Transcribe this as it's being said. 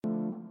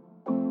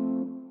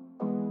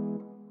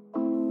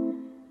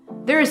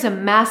There is a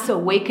mass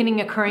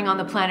awakening occurring on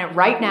the planet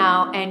right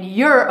now, and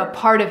you're a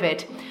part of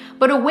it.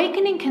 But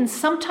awakening can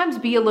sometimes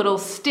be a little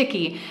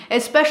sticky,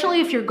 especially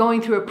if you're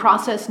going through a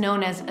process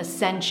known as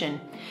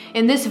ascension.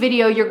 In this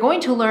video, you're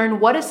going to learn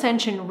what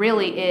ascension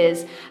really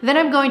is. Then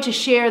I'm going to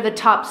share the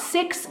top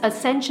 6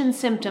 ascension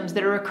symptoms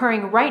that are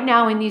occurring right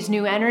now in these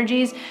new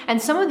energies.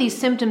 And some of these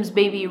symptoms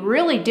may be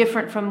really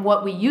different from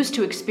what we used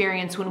to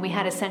experience when we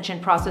had ascension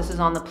processes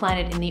on the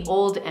planet in the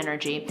old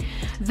energy.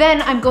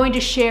 Then I'm going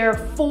to share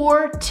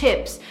 4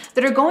 tips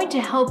that are going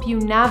to help you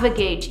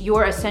navigate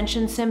your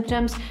ascension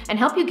symptoms and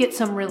help you get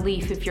some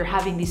relief if you're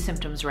having these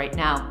symptoms right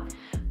now.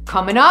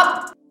 Coming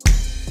up.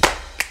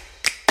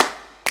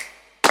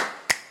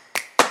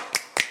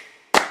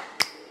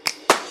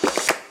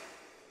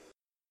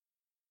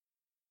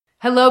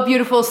 Hello,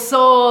 beautiful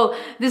soul.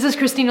 This is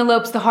Christina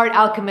Lopes, the Heart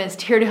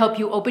Alchemist, here to help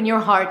you open your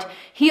heart,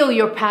 heal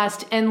your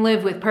past, and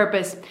live with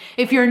purpose.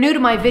 If you're new to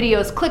my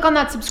videos, click on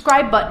that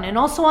subscribe button and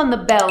also on the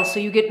bell so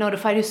you get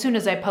notified as soon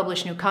as I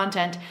publish new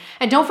content.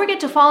 And don't forget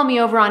to follow me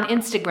over on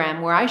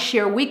Instagram, where I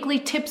share weekly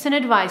tips and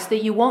advice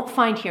that you won't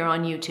find here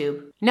on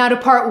YouTube. Now to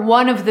part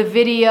 1 of the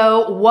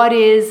video, what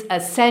is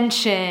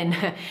ascension?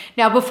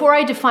 Now before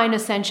I define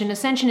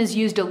ascension is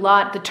used a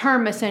lot, the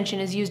term ascension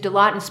is used a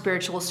lot in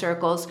spiritual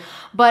circles,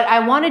 but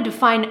I want to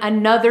define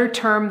another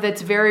term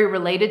that's very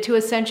related to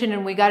ascension,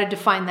 and we got to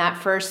define that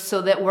first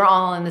so that we're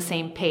all on the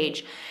same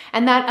page.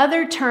 And that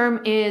other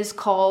term is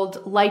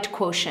called light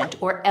quotient,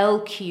 or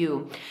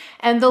LQ.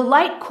 And the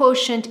light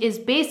quotient is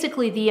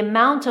basically the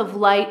amount of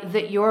light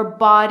that your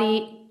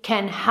body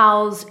can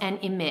house and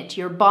emit,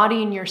 your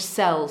body and your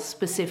cells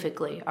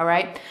specifically, all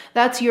right?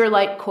 That's your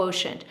light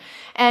quotient.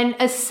 And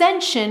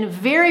ascension,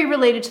 very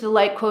related to the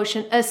light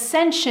quotient,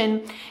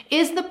 ascension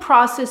is the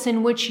process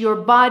in which your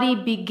body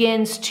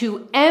begins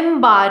to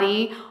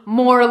embody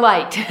more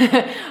light,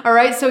 all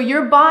right? So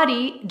your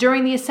body,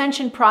 during the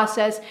ascension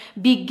process,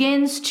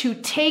 begins to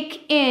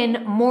take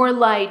in more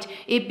light.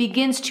 It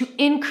begins to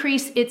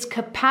increase its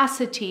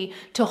capacity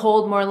to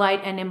hold more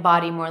light and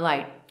embody more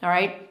light, all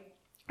right?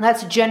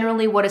 That's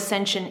generally what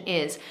ascension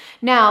is.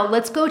 Now,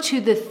 let's go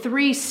to the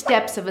 3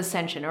 steps of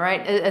ascension, all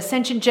right?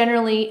 Ascension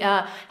generally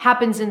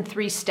happens in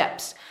 3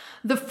 steps.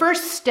 The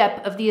first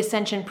step of the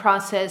ascension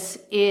process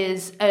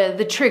is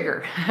the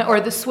trigger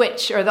or the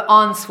switch or the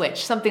on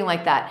switch, something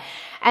like that.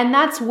 And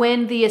that's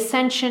when the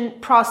ascension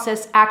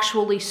process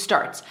actually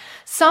starts.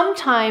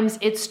 Sometimes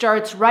it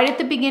starts right at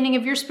the beginning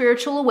of your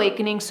spiritual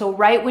awakening, so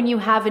right when you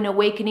have an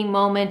awakening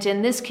moment,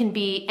 and this can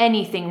be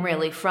anything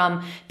really,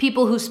 from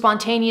people who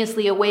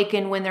spontaneously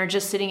awaken when they're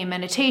just sitting in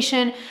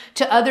meditation,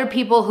 to other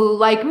people who,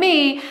 like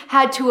me,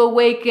 had to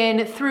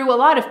awaken through a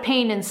lot of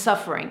pain and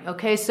suffering,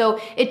 okay? So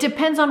it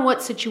depends on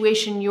what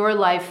situation your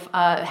life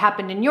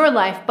happened in your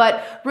life,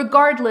 but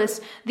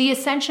regardless, the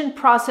ascension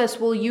process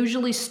will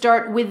usually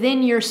start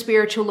within your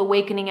spiritual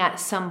awakening at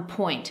some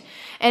point.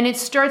 And it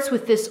starts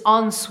with this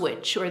on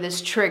switch or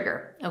this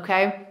trigger,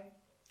 okay?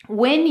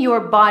 When your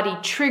body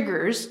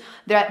triggers,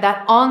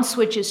 that on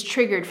switch is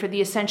triggered for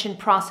the ascension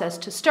process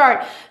to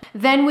start,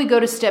 then we go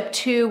to step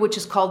 2, which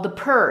is called the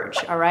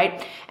purge, all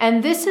right?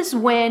 And this is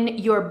when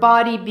your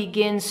body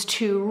begins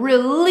to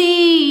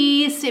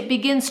release, it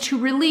begins to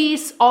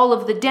release all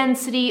of the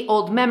density,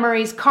 old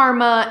memories,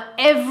 karma,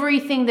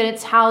 everything that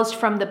it's housed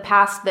from the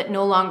past that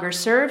no longer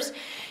serves.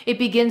 It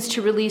begins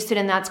to release it,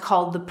 and that's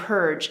called the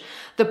purge.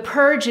 The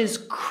purge is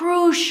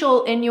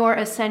crucial in your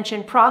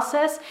ascension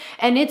process,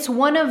 and it's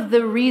one of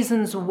the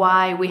reasons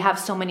why we have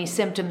so many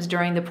symptoms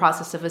during the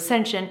process of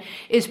ascension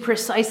is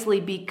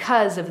precisely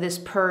because of this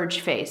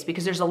purge phase,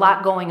 because there's a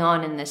lot going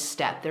on in this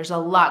step. There's a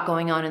lot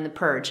going on in the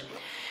purge.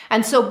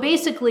 And so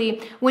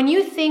basically, when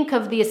you think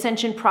of the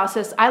ascension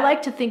process, I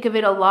like to think of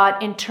it a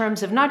lot in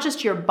terms of not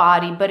just your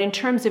body, but in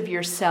terms of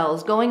your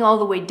cells, going all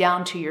the way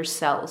down to your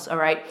cells, all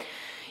right?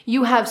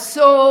 You have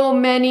so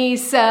many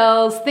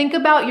cells. Think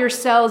about your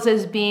cells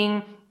as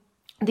being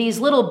these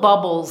little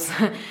bubbles.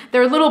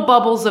 They're little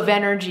bubbles of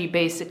energy,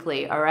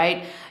 basically, all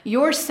right?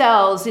 Your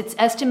cells, it's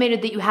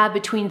estimated that you have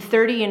between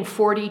 30 and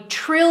 40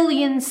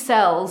 trillion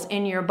cells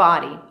in your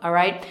body, all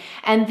right?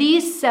 And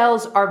these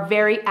cells are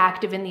very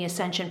active in the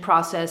ascension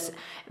process,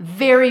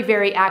 very,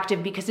 very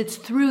active, because it's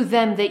through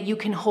them that you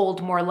can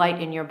hold more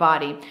light in your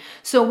body.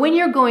 So when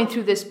you're going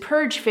through this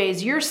purge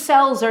phase, your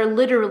cells are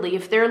literally,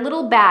 if they're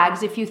little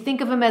bags, if you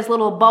think of them as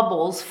little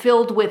bubbles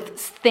filled with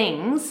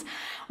things,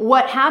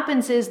 what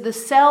happens is the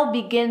cell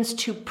begins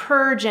to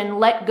purge and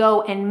let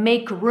go and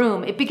make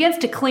room. It begins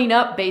to clean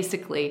up,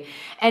 basically,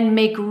 and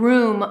make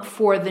room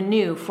for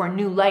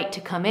new light to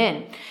come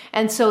in.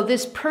 And so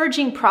this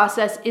purging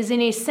process is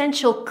an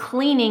essential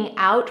cleaning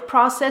out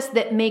process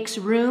that makes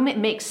room, it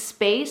makes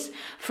space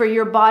for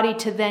your body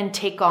to then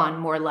take on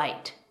more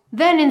light.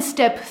 Then in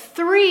step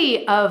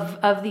 3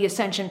 of the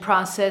ascension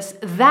process,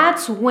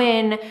 that's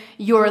when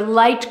your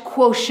light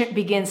quotient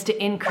begins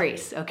to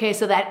increase. Okay,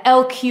 so that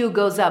LQ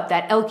goes up,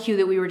 that LQ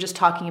that we were just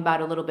talking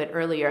about a little bit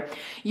earlier.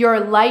 Your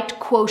light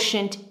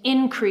quotient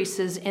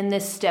increases in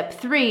this step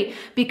 3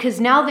 because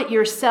now that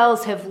your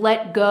cells have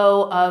let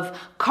go of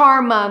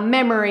karma,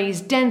 memories,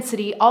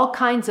 density, all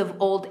kinds of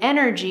old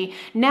energy.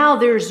 Now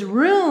there's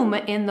room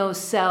in those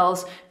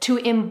cells to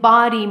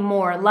embody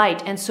more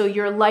light. And so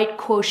your light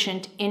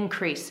quotient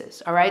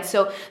increases. All right.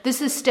 So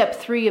this is step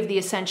 3 of the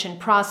ascension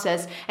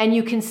process. And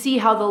you can see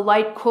how the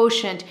light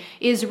quotient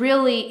is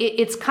really,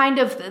 it's kind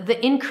of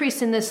the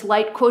increase in this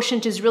light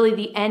quotient is really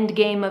the end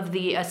game of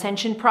the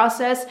ascension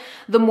process.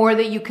 The more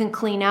that you can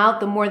clean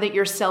out, the more that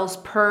your cells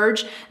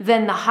purge,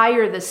 then the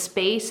higher the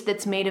space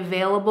that's made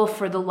available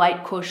for the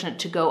light quotient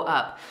to go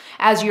up.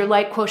 As your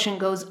light quotient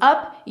goes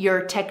up,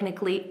 you're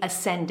technically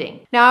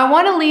ascending. Now, I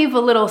want to leave a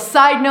little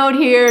side note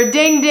here.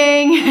 Ding,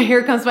 ding.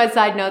 Here comes my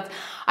side notes.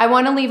 I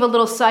want to leave a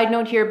little side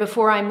note here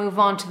before I move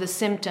on to the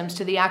symptoms,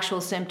 to the actual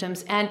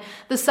symptoms. And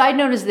the side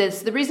note is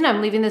this. The reason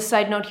I'm leaving this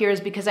side note here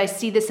is because I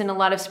see this in a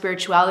lot of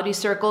spirituality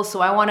circles. So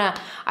I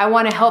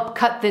want to help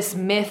cut this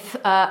myth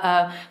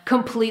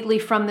completely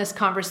from this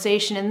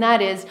conversation. And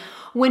that is,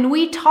 when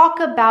we talk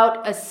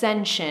about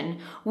ascension,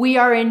 we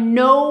are in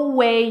no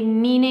way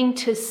meaning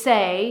to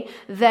say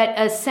that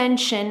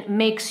ascension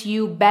makes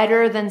you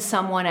better than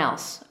someone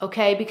else,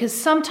 okay? Because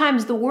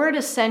sometimes the word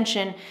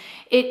ascension,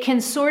 it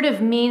can sort of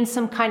mean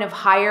some kind of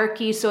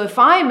hierarchy. So if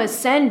I'm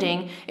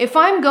ascending, if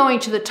I'm going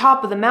to the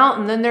top of the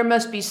mountain, then there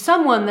must be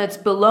someone that's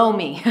below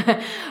me.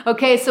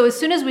 Okay, so as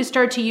soon as we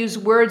start to use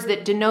words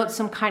that denote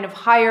some kind of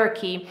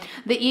hierarchy,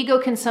 the ego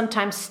can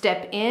sometimes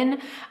step in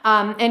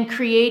and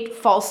create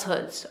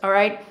falsehoods, all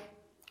right?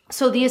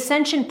 So the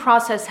ascension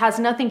process has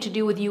nothing to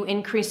do with you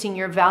increasing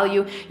your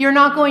value. You're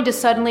not going to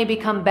suddenly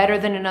become better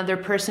than another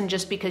person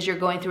just because you're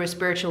going through a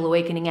spiritual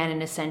awakening and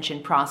an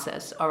ascension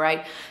process, all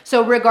right?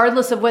 So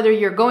regardless of whether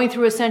you're going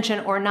through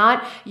ascension or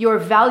not, your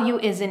value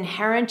is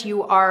inherent.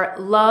 You are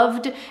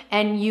loved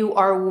and you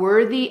are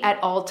worthy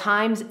at all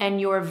times,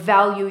 and your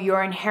value,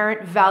 your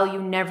inherent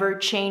value never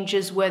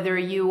changes whether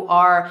you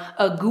are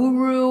a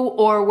guru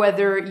or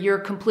whether you're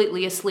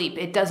completely asleep.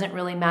 It doesn't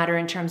really matter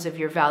in terms of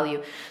your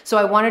value. So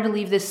I wanted to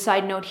leave this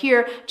side note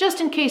here,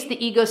 just in case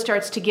the ego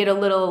starts to get a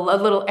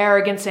little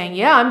arrogant, saying,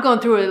 "Yeah, I'm going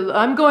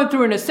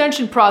through an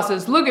ascension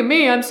process. Look at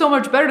me, I'm so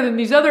much better than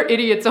these other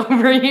idiots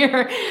over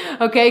here."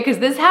 Okay, because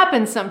this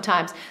happens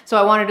sometimes. So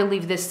I wanted to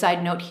leave this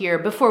side note here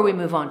before we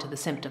move on to the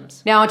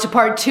symptoms. Now into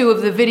part 2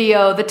 of the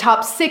video, the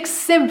top 6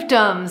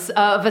 symptoms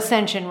of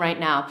ascension right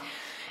now.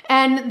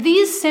 And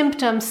these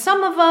symptoms,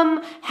 some of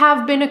them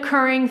have been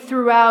occurring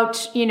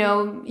throughout,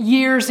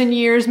 years and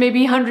years,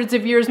 maybe hundreds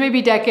of years,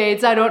 maybe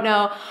decades, I don't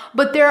know.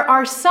 But there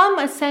are some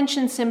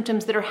ascension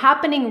symptoms that are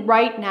happening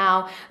right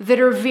now that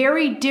are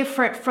very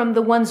different from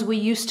the ones we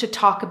used to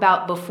talk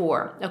about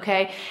before,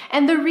 okay?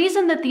 And the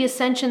reason that the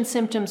ascension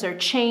symptoms are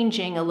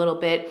changing a little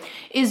bit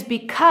is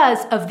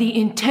because of the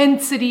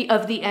intensity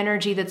of the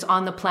energy that's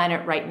on the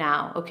planet right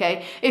now,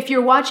 okay? If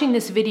you're watching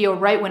this video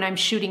right when I'm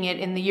shooting it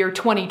in the year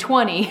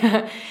 2020,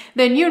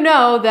 then you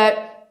know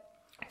that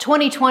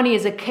 2020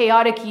 is a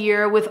chaotic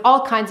year with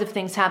all kinds of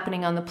things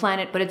happening on the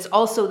planet, but it's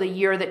also the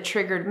year that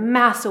triggered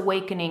mass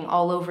awakening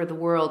all over the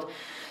world.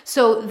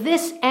 So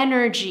this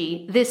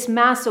energy, this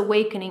mass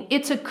awakening,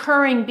 it's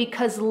occurring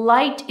because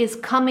light is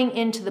coming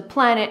into the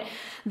planet.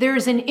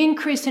 There's an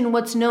increase in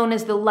what's known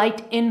as the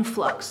light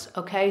influx,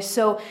 okay?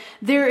 So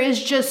there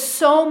is just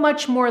so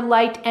much more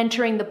light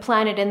entering the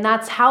planet, and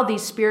that's how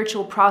these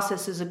spiritual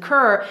processes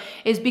occur,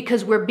 is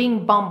because we're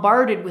being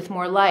bombarded with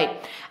more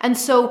light. And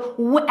so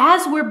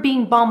as we're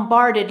being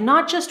bombarded,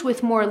 not just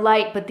with more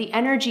light, but the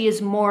energy is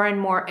more and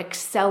more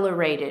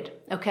accelerated,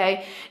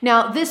 okay?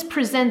 Now, this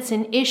presents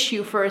an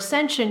issue for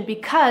ascension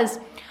because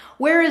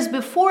whereas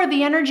before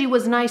the energy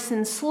was nice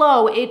and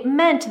slow, it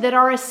meant that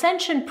our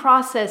ascension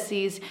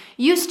processes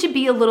used to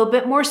be a little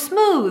bit more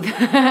smooth,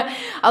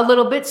 a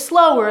little bit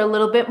slower, a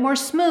little bit more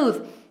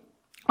smooth.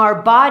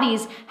 Our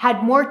bodies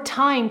had more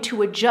time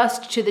to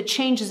adjust to the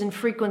changes in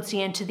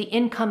frequency and to the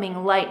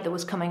incoming light that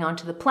was coming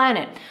onto the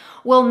planet.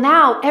 Well,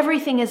 now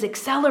everything is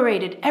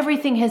accelerated,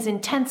 everything has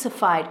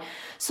intensified.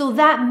 So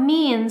that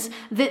means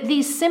that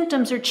these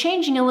symptoms are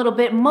changing a little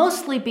bit,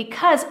 mostly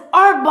because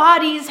our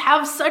bodies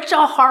have such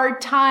a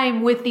hard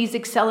time with these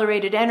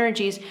accelerated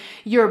energies.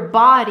 Your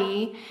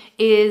body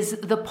is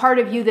the part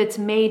of you that's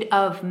made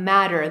of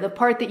matter, the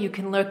part that you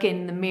can look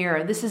in the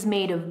mirror. This is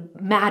made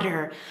of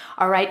matter,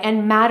 all right?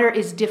 And matter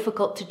is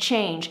difficult to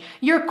change.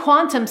 Your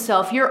quantum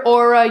self, your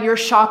aura, your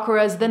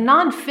chakras, the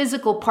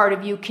non-physical part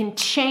of you can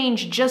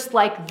change just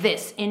like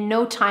this in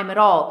no time at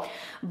all.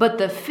 But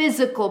the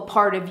physical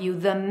part of you,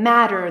 the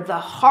matter, the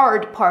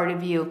hard part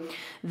of you,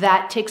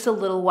 that takes a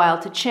little while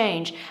to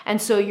change.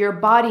 And so your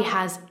body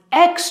has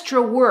extra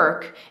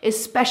work,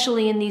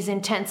 especially in these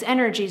intense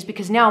energies,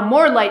 because now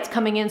more light's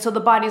coming in. So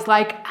the body's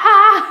like,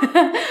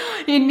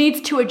 it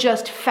needs to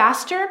adjust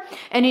faster,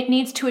 and it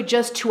needs to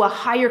adjust to a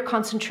higher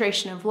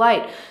concentration of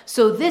light.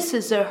 So this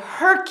is a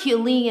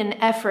Herculean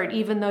effort,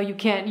 even though you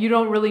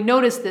don't really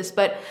notice this,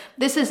 but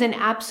this is an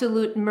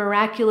absolute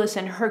miraculous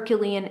and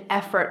Herculean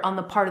effort on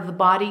the part of the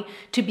body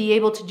to be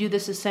able to do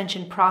this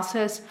ascension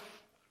process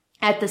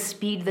at the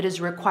speed that is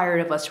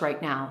required of us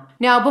right now.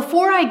 Now,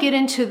 before I get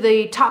into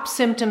the top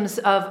symptoms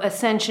of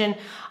ascension,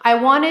 I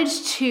wanted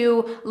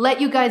to let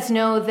you guys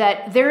know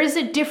that there is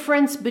a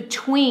difference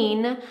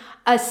between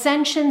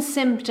ascension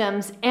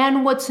symptoms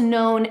and what's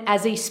known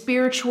as a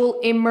spiritual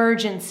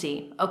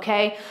emergency,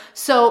 okay?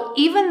 So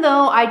even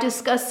though I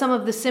discussed some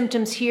of the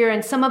symptoms here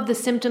and some of the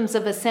symptoms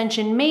of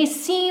ascension may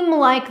seem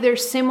like they're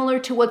similar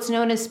to what's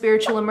known as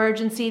spiritual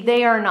emergency,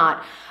 they are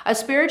not. A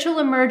spiritual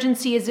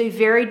emergency is a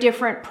very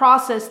different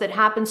process that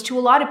happens to a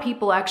lot of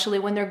people actually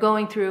when they're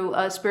going through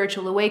a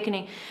spiritual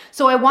awakening.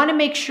 So I want to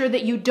make sure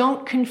that you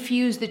don't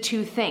confuse the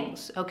two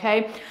things,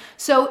 okay?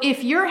 So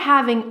if you're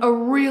having a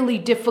really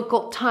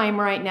difficult time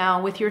right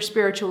now with your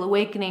spiritual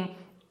awakening,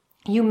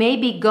 you may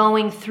be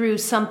going through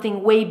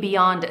something way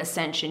beyond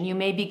ascension. You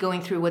may be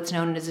going through what's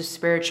known as a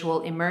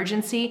spiritual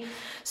emergency.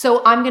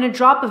 So I'm going to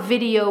drop a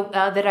video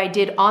that I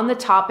did on the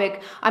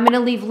topic. I'm going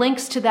to leave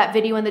links to that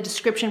video in the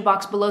description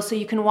box below so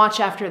you can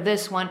watch after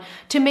this one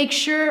to make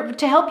sure,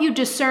 to help you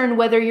discern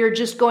whether you're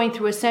just going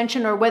through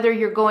ascension or whether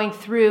you're going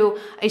through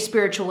a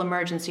spiritual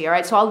emergency. All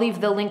right, so I'll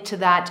leave the link to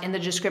that in the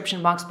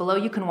description box below.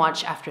 You can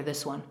watch after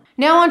this one.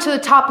 Now on to the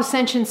top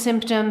ascension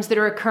symptoms that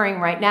are occurring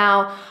right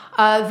now.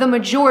 The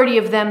majority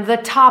of them, the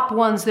top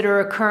ones that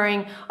are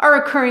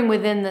occurring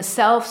within the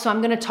self. So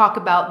I'm going to talk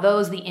about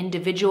those, the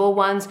individual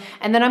ones,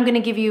 and then I'm going to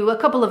give you a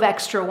couple of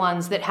extra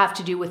ones that have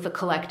to do with the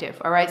collective.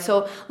 All right,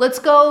 so let's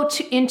go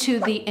into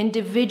the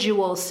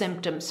individual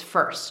symptoms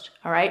first.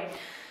 All right,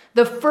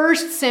 the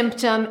first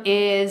symptom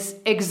is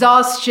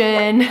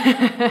exhaustion.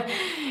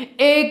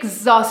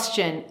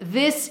 Exhaustion.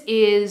 This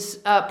is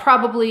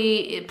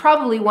probably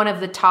one of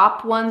the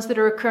top ones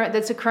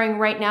that's occurring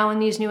right now in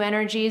these new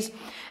energies.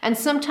 And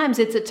sometimes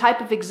it's a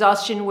type of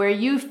exhaustion where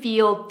you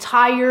feel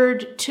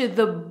tired to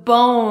the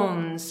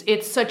bones.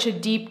 It's such a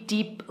deep,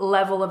 deep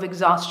level of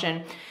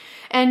exhaustion.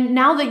 And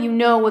now that you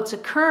know what's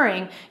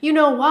occurring, you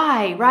know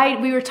why, right?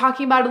 We were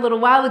talking about a little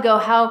while ago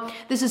how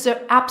this is an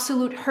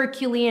absolute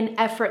Herculean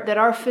effort that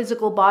our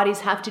physical bodies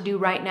have to do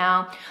right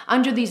now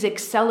under these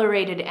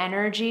accelerated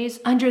energies,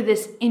 under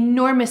this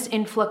enormous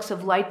influx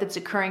of light that's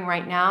occurring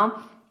right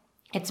now.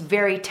 It's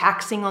very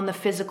taxing on the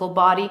physical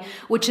body,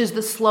 which is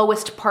the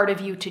slowest part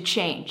of you to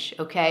change,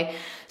 okay?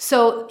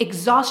 So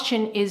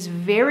exhaustion is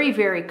very,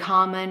 very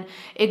common.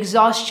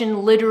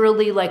 Exhaustion,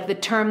 literally, like the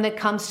term that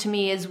comes to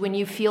me is when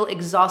you feel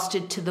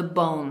exhausted to the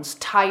bones,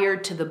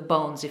 tired to the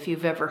bones, if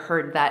you've ever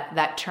heard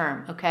that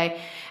term,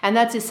 okay? And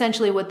that's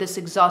essentially what this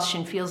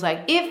exhaustion feels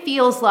like. It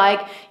feels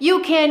like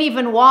you can't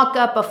even walk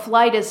up a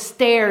flight of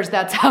stairs.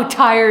 That's how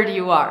tired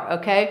you are,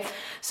 okay?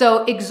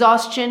 So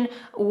exhaustion,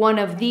 one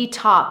of the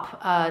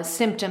top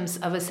symptoms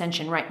of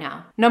ascension right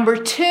now. Number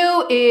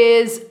 2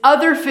 is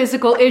other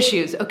physical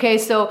issues. Okay,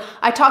 so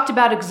I talked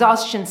about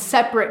exhaustion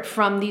separate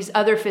from these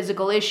other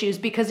physical issues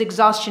because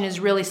exhaustion is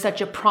really such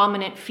a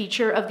prominent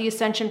feature of the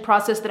ascension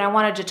process that I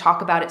wanted to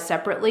talk about it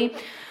separately.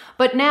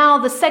 But now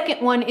the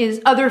second one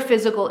is other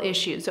physical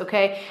issues,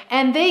 okay?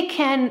 And they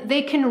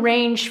can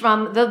range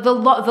from, the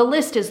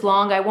list is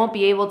long. I won't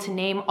be able to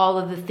name all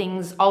of the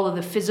things, all of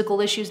the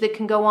physical issues that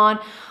can go on,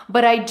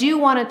 but I do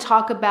want to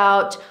talk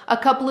about a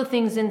couple of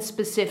things in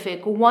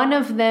specific. One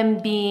of them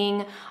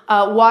being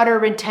water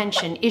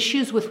retention,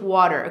 issues with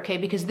water, okay?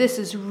 Because this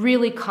is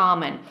really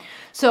common.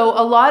 So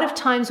a lot of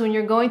times when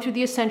you're going through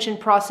the ascension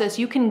process,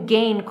 you can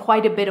gain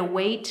quite a bit of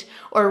weight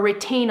or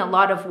retain a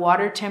lot of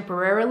water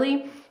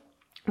temporarily,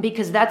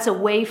 because that's a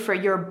way for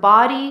your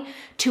body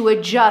to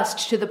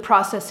adjust to the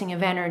processing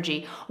of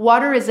energy.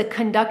 Water is a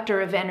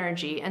conductor of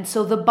energy, and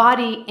so the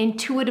body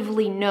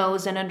intuitively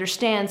knows and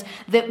understands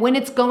that when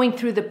it's going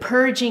through the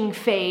purging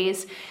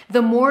phase,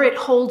 the more it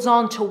holds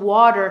on to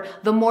water,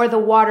 the more the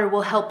water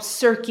will help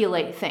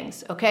circulate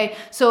things, okay?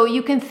 So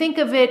you can think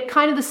of it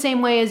kind of the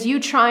same way as you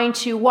trying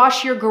to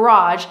wash your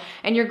garage,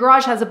 and your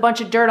garage has a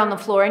bunch of dirt on the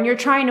floor, and you're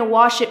trying to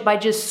wash it by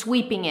just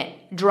sweeping it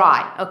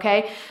dry,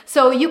 okay?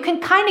 So you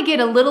can kind of get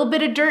a little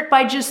bit of dirt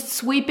by just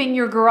sweeping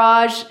your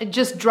garage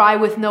just dry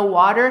with no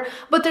water,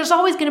 but there's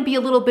always going to be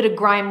a little bit of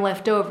grime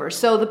left over.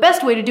 So the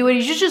best way to do it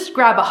is you just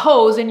grab a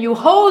hose and you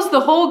hose the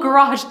whole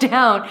garage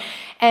down,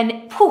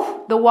 and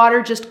poof, the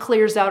water just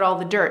clears out all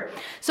the dirt.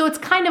 So it's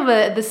kind of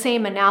the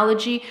same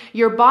analogy.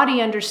 Your body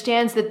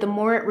understands that the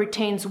more it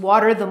retains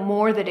water, the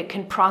more that it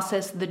can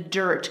process the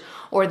dirt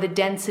or the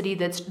density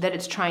that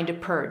it's trying to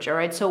purge, all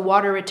right? So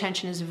water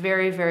retention is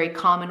very, very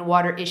common.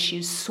 Water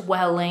issues,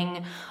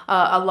 swelling,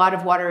 a lot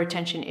of water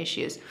retention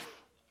issues.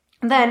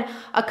 Then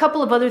a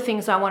couple of other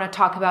things I want to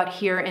talk about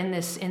here in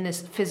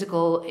this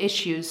physical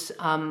issues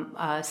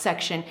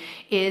section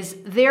is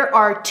there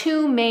are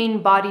 2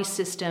 main body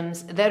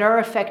systems that are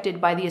affected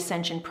by the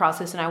ascension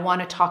process, and I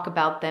want to talk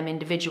about them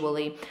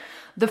individually.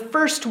 The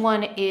first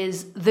one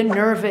is the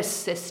nervous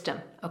system,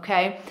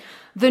 okay?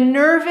 The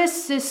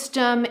nervous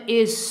system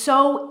is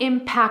so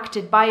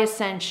impacted by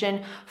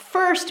ascension.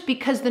 First,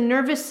 because the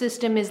nervous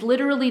system is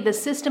literally the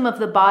system of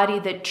the body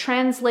that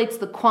translates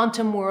the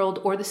quantum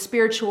world or the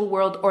spiritual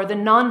world or the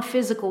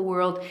non-physical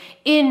world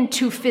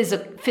into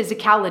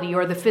physicality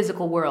or the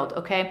physical world,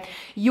 okay?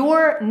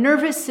 Your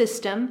nervous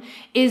system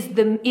is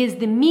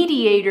the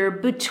mediator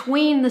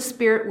between the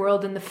spirit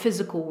world and the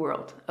physical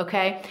world,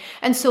 okay?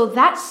 And so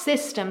that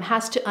system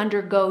has to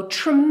undergo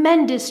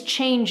tremendous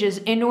changes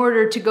in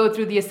order to go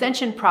through the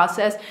ascension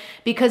process,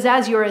 because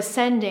as you're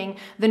ascending,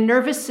 the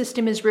nervous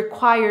system is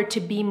required to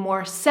be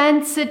more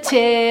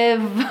sensitive.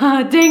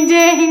 Ding,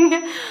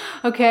 ding.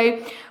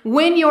 Okay.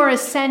 When you're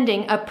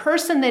ascending, a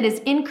person that is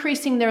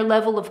increasing their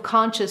level of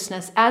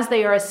consciousness as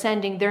they are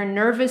ascending, their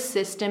nervous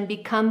system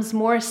becomes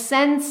more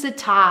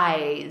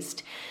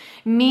sensitized,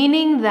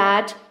 meaning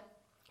that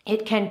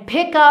it can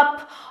pick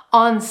up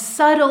on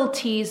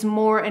subtleties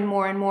more and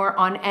more and more,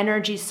 on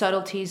energy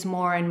subtleties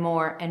more and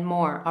more and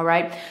more, all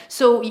right?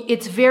 So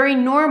it's very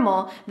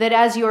normal that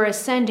as you're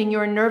ascending,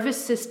 your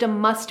nervous system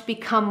must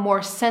become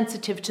more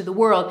sensitive to the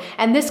world.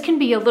 And this can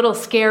be a little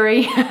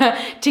scary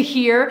to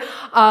hear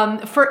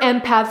for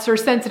empaths or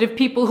sensitive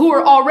people who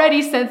are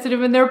already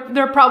sensitive, and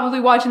they're probably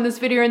watching this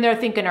video and they're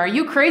thinking, are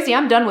you crazy?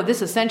 I'm done with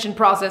this ascension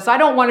process. I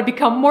don't want to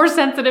become more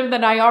sensitive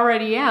than I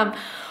already am.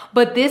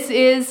 But this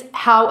is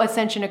how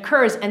ascension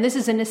occurs, and this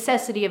is a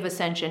necessity of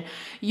ascension.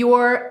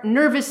 Your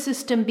nervous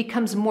system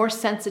becomes more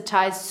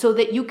sensitized so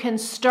that you can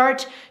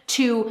start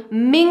to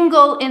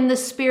mingle in the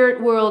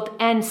spirit world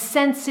and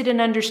sense it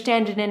and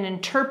understand it and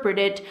interpret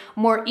it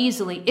more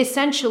easily.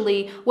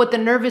 Essentially, what the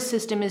nervous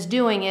system is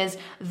doing is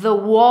the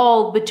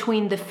wall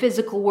between the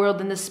physical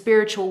world and the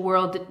spiritual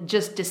world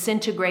just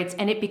disintegrates,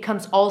 and it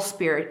becomes all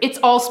spirit. It's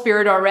all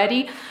spirit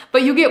already,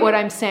 but you get what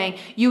I'm saying.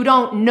 You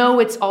don't know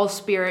it's all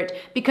spirit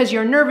because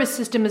your nervous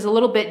system is a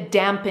little bit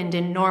dampened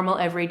in normal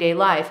everyday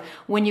life.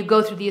 When you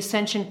go through the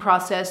ascension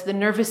process, the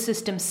nervous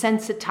system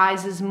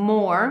sensitizes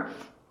more,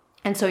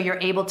 and so you're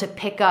able to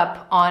pick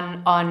up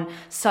on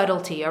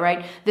subtlety, all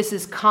right? This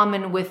is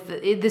common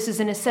this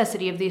is a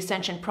necessity of the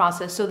ascension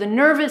process. So the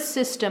nervous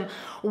system,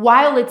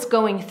 while it's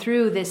going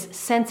through this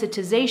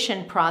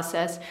sensitization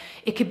process,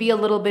 it could be a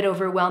little bit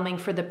overwhelming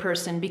for the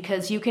person,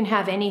 because you can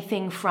have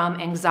anything from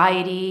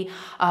anxiety,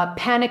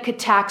 panic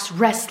attacks,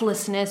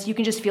 restlessness. You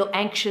can just feel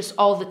anxious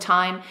all the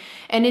time.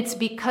 And it's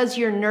because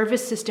your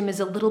nervous system is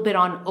a little bit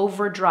on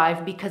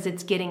overdrive because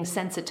it's getting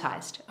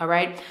sensitized, all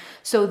right?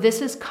 So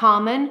this is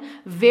common,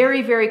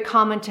 very, very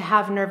common to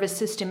have nervous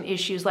system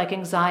issues like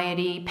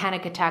anxiety,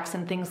 panic attacks,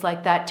 and things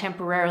like that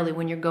temporarily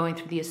when you're going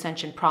through the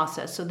ascension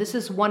process. So this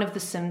is one of the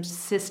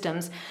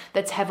systems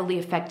that's heavily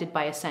affected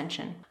by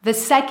ascension. The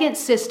second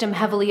system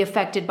heavily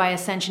affected by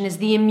ascension is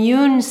the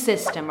immune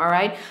system, all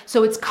right?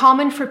 So it's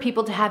common for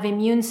people to have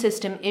immune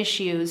system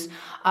issues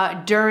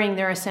during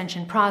their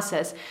ascension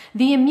process.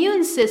 The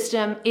immune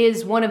system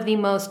is one of the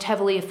most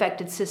heavily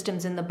affected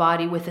systems in the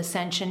body with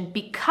ascension,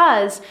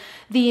 because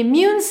the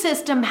immune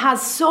system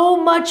has so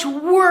much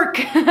work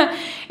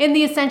in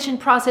the ascension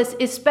process,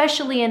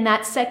 especially in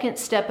that second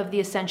step of the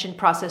ascension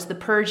process, the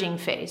purging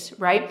phase,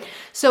 right?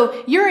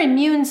 So your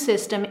immune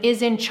system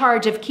is in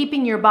charge of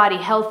keeping your body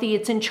healthy.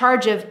 It's in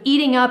charge of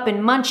eating up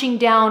and munching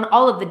down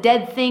all of the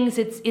dead things.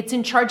 It's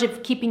in charge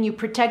of keeping you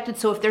protected.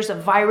 So if there's a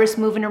virus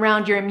moving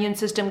around, your immune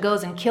system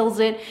goes and kills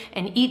it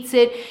and eats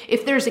it.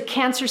 If there's a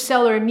cancer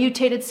cell or a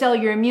mutated cell,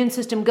 your immune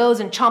system goes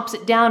and chomps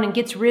it down and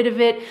gets rid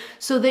of it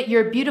so that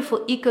your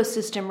beautiful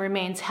ecosystem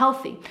remains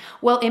healthy.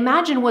 Well,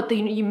 imagine what the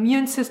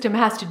immune system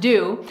has to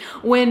do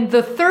when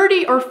the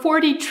 30 or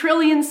 40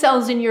 trillion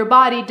cells in your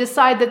body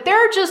decide that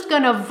they're just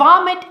going to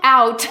vomit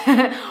out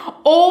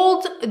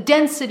old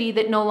density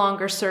that no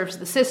longer serves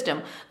the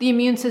system. The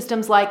immune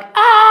system's like,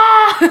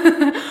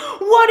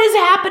 what is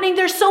happening?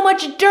 There's so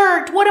much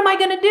dirt. What am I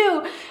going to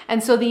do?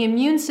 And so the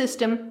immune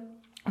system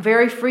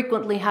very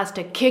frequently has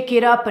to kick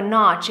it up a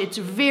notch. It's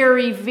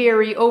very,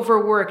 very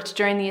overworked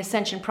during the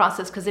ascension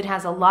process because it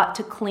has a lot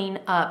to clean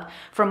up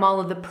from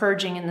all of the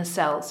purging in the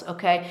cells,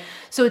 okay?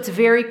 So it's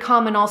very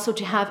common also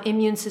to have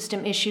immune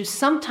system issues.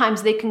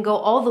 Sometimes they can go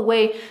all the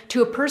way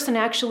to a person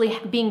actually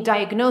being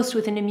diagnosed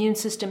with an immune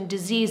system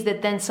disease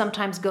that then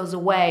sometimes goes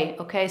away,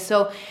 okay?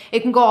 So it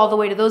can go all the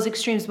way to those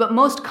extremes, but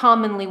most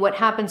commonly what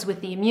happens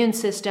with the immune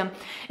system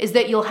is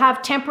that you'll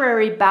have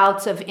temporary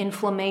bouts of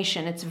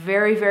inflammation. It's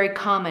very, very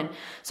common.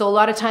 So a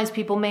lot of times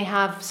people may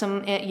have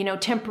some,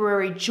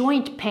 temporary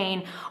joint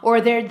pain,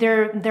 or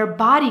their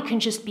body can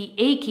just be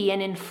achy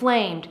and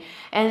inflamed.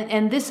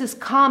 And this is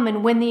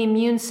common when the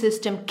immune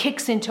system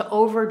kicks into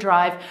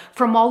overdrive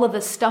from all of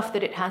the stuff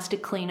that it has to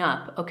clean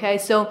up. Okay,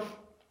 so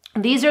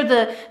these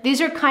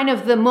are kind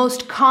of the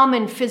most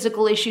common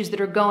physical issues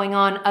that are going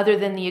on, other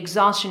than the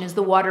exhaustion, is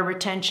the water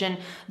retention,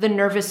 the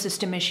nervous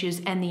system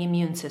issues, and the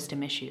immune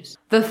system issues.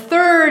 The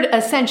third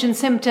ascension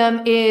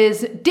symptom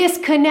is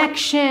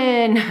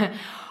disconnection.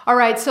 All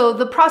right, so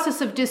the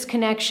process of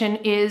disconnection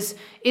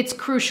it's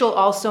crucial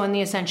also in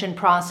the ascension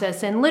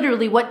process. And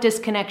literally what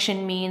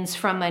disconnection means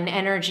from an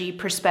energy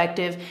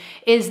perspective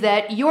is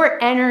that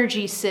your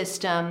energy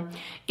system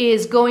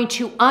is going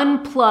to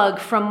unplug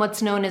from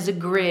what's known as a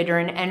grid or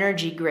an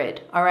energy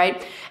grid, all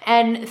right?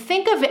 And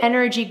think of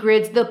energy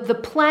grids, the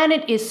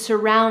planet is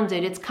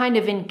surrounded, it's kind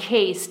of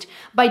encased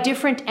by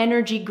different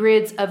energy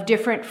grids of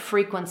different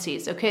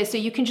frequencies, okay? So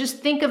you can just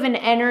think of an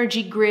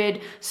energy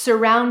grid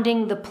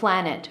surrounding the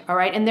planet, all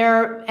right? And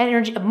there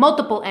are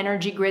multiple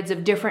energy grids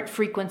of different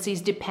frequencies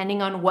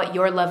depending on what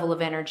your level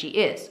of energy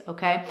is,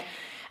 okay?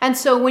 And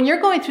so when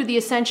you're going through the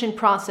ascension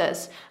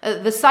process,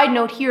 the side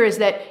note here is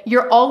that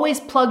you're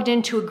always plugged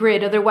into a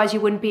grid, otherwise you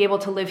wouldn't be able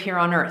to live here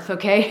on Earth,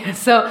 okay?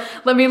 So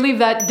let me leave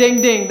that ding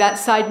ding, that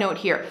side note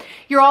here.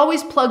 You're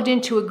always plugged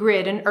into a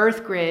grid, an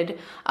Earth grid,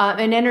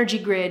 an energy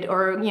grid,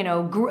 or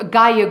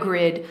Gaia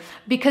grid,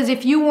 because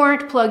if you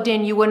weren't plugged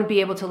in, you wouldn't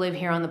be able to live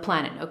here on the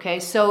planet,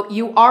 okay? So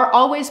you are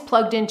always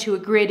plugged into a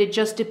grid, it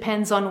just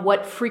depends on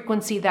what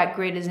frequency that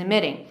grid is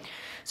emitting.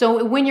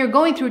 So when you're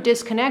going through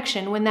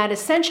disconnection, when that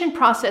ascension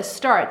process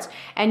starts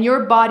and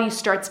your body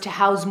starts to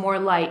house more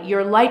light,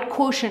 your light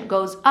quotient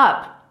goes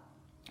up,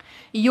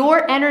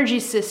 your energy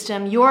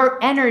system,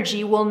 your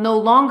energy will no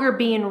longer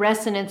be in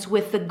resonance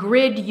with the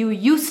grid you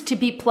used to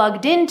be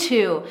plugged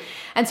into.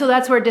 And so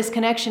that's where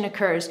disconnection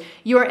occurs.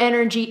 Your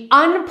energy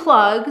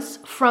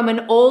unplugs from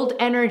an old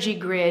energy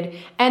grid,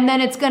 and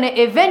then it's going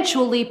to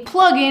eventually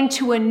plug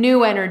into a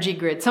new energy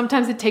grid.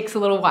 Sometimes it takes a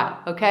little while,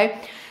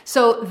 okay?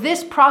 So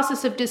this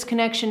process of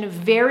disconnection is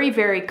very,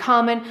 very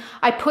common.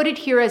 I put it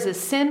here as a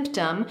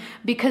symptom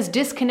because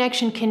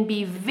disconnection can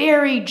be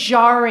very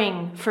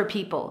jarring for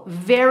people.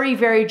 Very,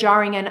 very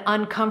jarring and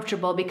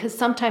uncomfortable, because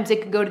sometimes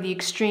it can go to the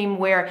extreme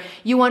where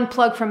you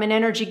unplug from an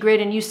energy grid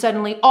and you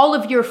suddenly, all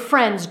of your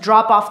friends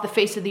drop off the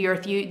face of the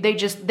earth. They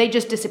just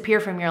disappear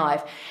from your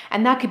life.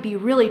 And that could be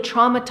really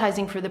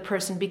traumatizing for the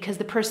person, because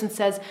the person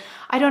says,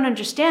 I don't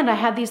understand. I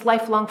had these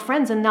lifelong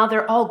friends and now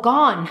they're all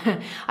gone.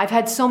 I've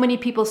had so many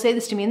people say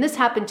this to me, and this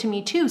happened to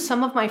me too.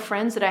 Some of my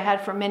friends that I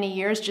had for many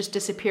years just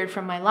disappeared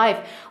from my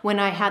life when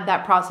I had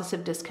that process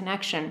of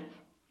disconnection.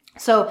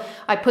 So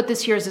I put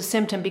this here as a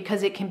symptom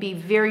because it can be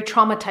very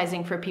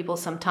traumatizing for people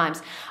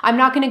sometimes. I'm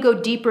not going to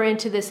go deeper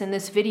into this in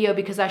this video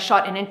because I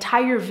shot an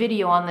entire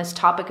video on this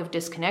topic of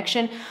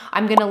disconnection.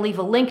 I'm going to leave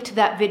a link to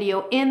that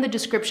video in the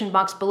description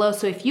box below.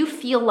 So if you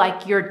feel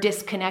like you're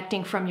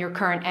disconnecting from your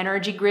current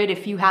energy grid,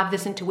 if you have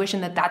this intuition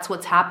that that's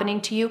what's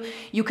happening to you,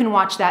 you can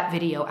watch that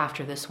video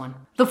after this one.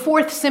 The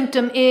fourth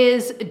symptom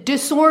is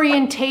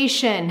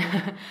disorientation.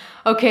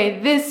 Okay,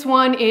 this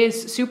one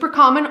is super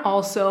common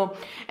also.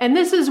 And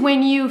this is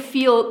when you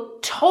feel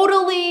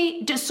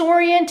totally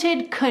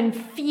disoriented,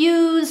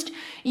 confused.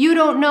 You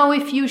don't know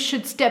if you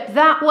should step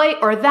that way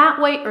or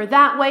that way or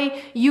that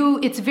way.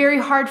 It's very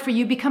hard for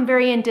you, become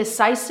very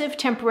indecisive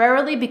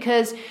temporarily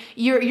because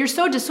you're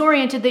so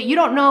disoriented that you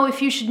don't know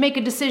if you should make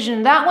a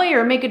decision that way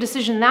or make a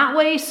decision that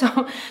way.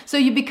 So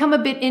you become a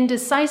bit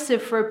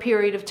indecisive for a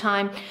period of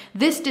time.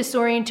 This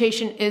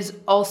disorientation is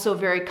also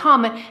very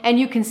common, and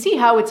you can see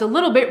how it's a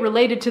little bit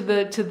related to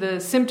the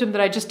symptom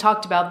that I just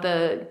talked about,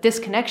 the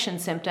disconnection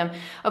symptom.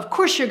 Of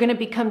course, you're going to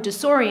become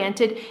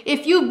disoriented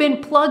if you've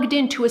been plugged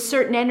into a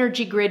certain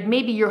energy grid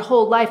maybe your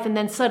whole life, and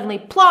then suddenly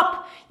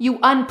plop, you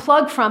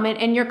unplug from it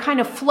and you're kind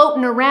of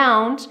floating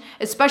around,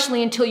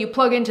 especially until you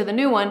plug into the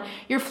new one.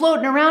 You're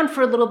floating around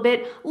for a little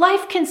bit.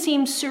 Life can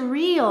seem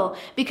surreal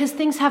because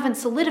things haven't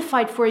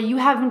solidified for you. You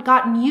haven't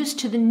gotten used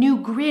to the new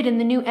grid and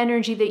the new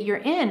energy that you're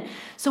in.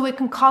 So it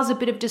can cause a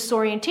bit of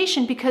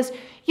disorientation because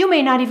you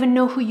may not even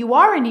know who you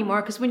are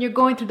anymore, because when you're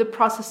going through the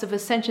process of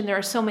ascension, there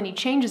are so many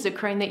changes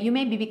occurring that you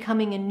may be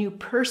becoming a new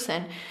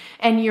person,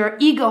 and your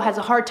ego has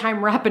a hard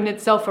time wrapping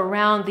itself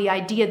around the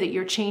idea that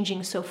you're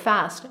changing so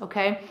fast,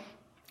 okay?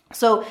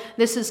 So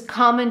this is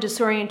common.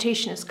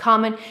 Disorientation is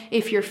common.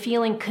 If you're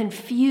feeling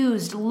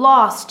confused,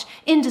 lost,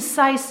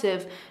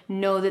 indecisive,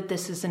 know that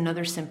this is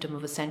another symptom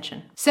of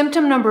ascension.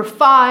 Symptom number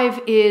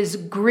 5 is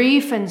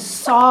grief and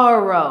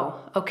sorrow,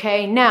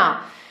 okay?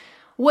 Now,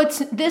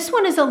 this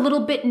one is a little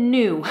bit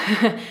new.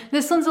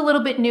 This one's a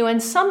little bit new,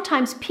 and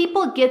sometimes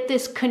people get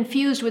this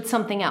confused with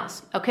something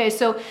else. Okay,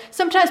 so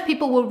sometimes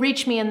people will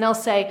reach me and they'll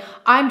say,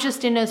 I'm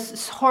just in a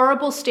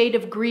horrible state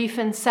of grief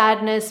and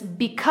sadness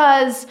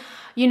because,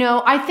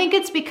 I think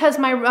it's because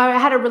I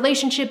had a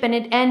relationship and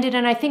it ended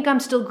and I think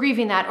I'm still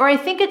grieving that. Or I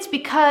think it's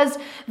because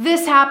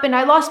this happened,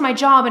 I lost my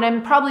job and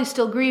I'm probably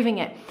still grieving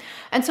it.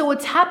 And so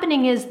what's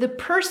happening is the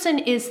person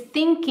is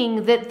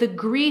thinking that the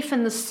grief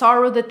and the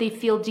sorrow that they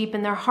feel deep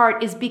in their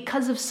heart is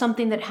because of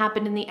something that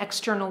happened in the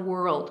external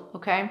world,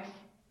 okay?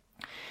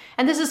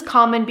 And this is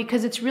common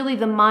because it's really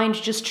the mind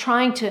just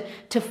trying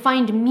to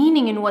find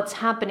meaning in what's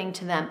happening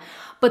to them.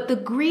 But the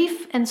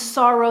grief and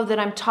sorrow that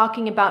I'm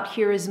talking about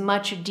here is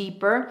much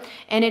deeper,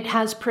 and it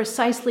has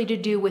precisely to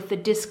do with the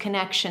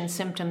disconnection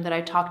symptom that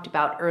I talked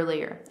about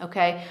earlier,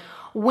 okay?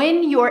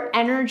 When your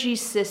energy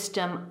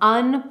system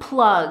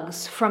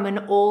unplugs from an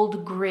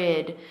old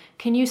grid,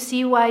 can you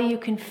see why you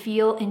can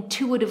feel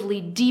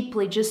intuitively,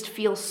 deeply, just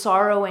feel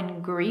sorrow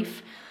and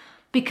grief?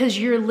 Because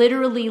you're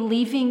literally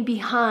leaving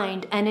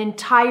behind an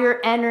entire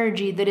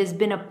energy that has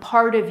been a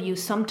part of you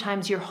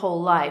sometimes your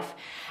whole life.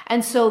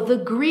 And so the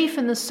grief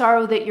and the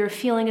sorrow that you're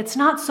feeling, it's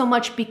not so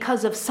much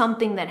because of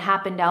something that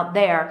happened out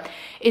there.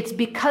 It's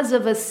because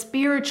of a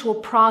spiritual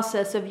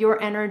process of your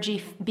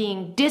energy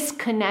being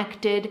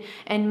disconnected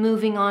and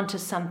moving on to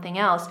something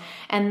else.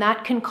 And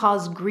that can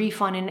cause grief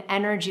on an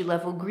energy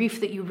level, grief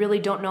that you really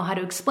don't know how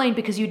to explain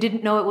because you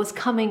didn't know it was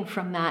coming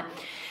from that.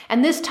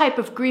 And this type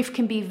of grief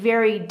can be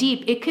very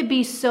deep. It could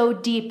be so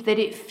deep that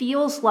it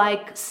feels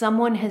like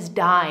someone has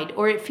died,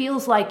 or it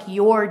feels like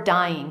you're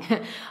dying.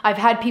 I've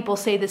had people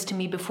say this to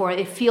me before.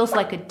 It feels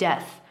like a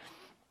death.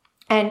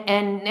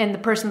 And the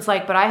person's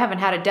like, but I haven't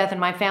had a death in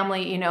my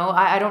family.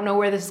 I don't know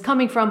where this is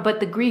coming from,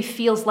 but the grief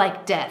feels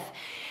like death.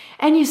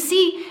 And you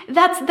see,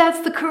 that's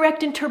the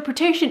correct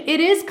interpretation. It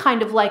is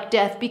kind of like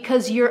death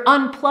because you're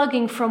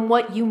unplugging from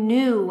what you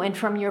knew and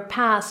from your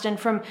past and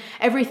from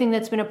everything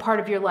that's been a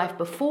part of your life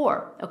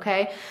before,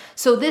 okay?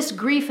 So this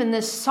grief and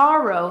this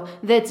sorrow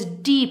that's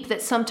deep,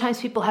 that sometimes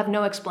people have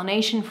no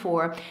explanation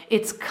for,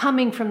 it's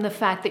coming from the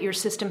fact that your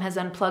system has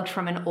unplugged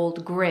from an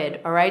old grid,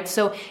 all right?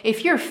 So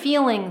if you're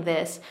feeling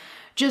this,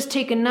 just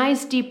take a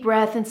nice deep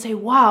breath and say,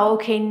 wow,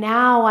 okay,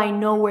 now I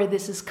know where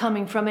this is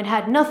coming from. It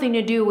had nothing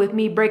to do with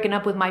me breaking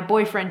up with my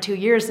boyfriend 2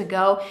 years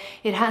ago.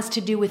 It has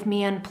to do with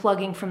me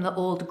unplugging from the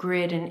old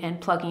grid and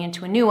plugging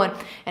into a new one.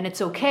 And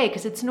it's okay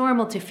because it's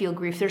normal to feel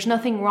grief. There's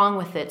nothing wrong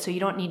with it, so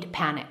you don't need to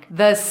panic.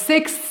 The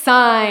sixth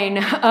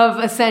sign of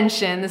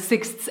ascension, the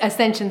sixth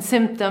ascension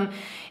symptom,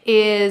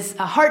 is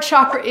a heart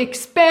chakra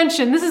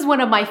expansion. This is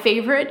one of my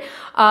favorite,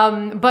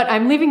 but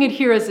I'm leaving it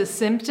here as a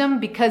symptom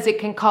because it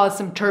can cause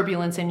some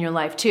turbulence in your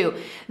life too.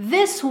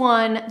 This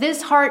one,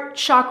 this heart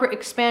chakra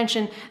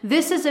expansion,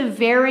 this is a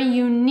very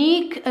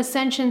unique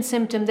ascension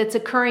symptom that's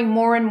occurring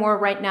more and more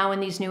right now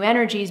in these new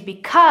energies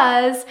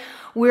because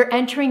we're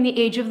entering the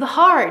age of the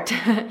heart.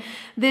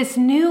 This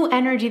new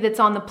energy that's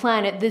on the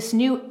planet, this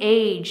new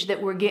age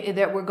that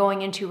we're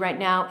going into right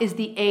now is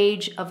the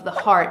age of the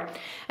heart.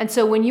 And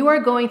so when you are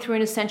going through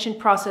an ascension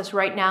process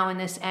right now in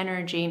this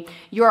energy,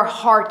 your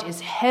heart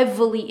is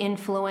heavily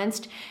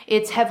influenced.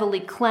 It's heavily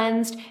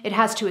cleansed. It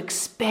has to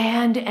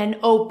expand and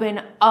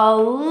open a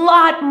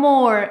lot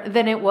more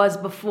than it was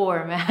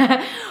before.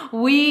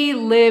 We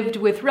lived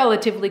with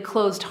relatively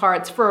closed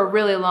hearts for a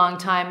really long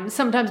time.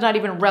 Sometimes not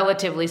even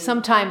relatively,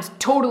 sometimes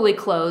totally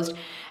closed.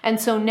 And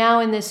so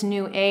now in this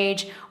new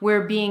age,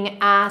 we're being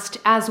asked,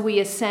 as we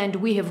ascend,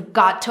 we have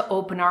got to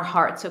open our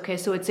hearts, okay?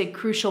 So it's a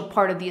crucial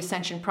part of the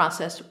ascension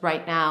process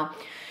right now.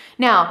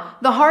 Now,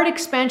 the heart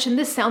expansion,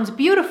 this sounds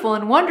beautiful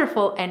and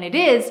wonderful, and it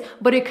is,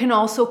 but it can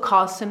also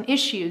cause some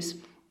issues.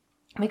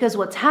 Because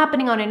what's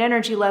happening on an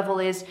energy level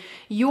is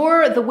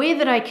the way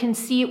that I can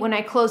see it when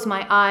I close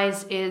my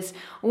eyes is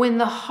when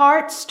the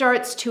heart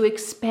starts to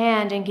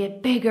expand and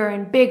get bigger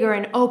and bigger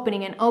and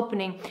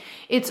opening,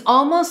 it's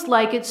almost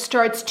like it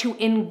starts to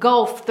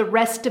engulf the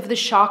rest of the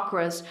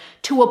chakras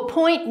to a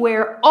point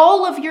where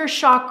all of your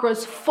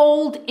chakras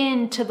fold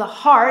into the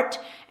heart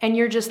and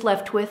you're just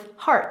left with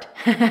heart.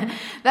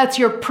 That's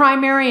your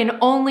primary and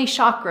only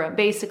chakra,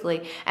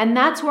 basically. And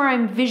that's where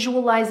I'm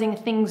visualizing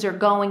things are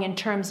going in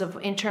terms of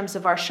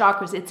our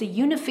chakras. It's a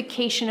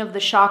unification of the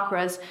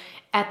chakras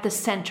at the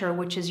center,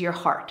 which is your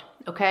heart.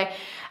 Okay.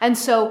 And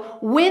so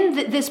when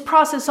this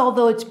process,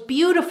 although it's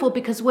beautiful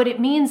because what it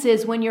means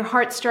is when your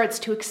heart starts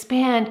to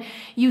expand,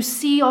 you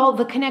see all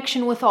the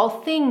connection with all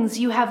things.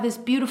 You have this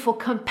beautiful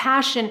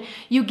compassion.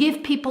 You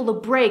give people a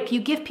break. You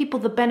give people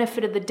the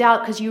benefit of the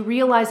doubt because you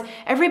realize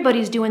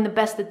everybody's doing the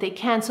best that they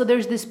can. So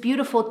there's this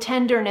beautiful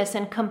tenderness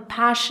and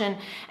compassion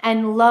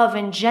and love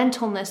and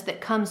gentleness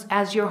that comes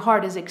as your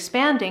heart is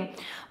expanding.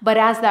 But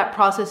as that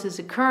process is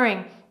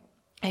occurring,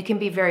 it can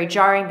be very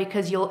jarring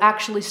because you'll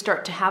actually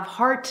start to have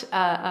heart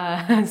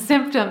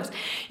symptoms.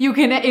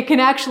 It can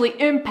actually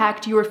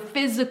impact your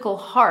physical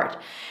heart.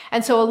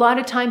 And so a lot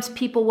of times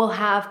people will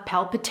have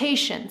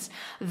palpitations.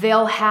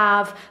 They'll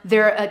have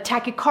their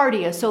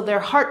tachycardia, so their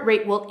heart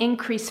rate will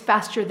increase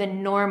faster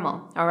than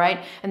normal, all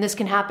right? And this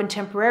can happen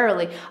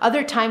temporarily.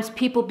 Other times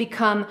people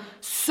become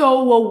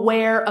so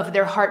aware of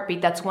their heartbeat.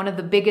 That's one of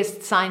the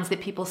biggest signs that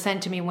people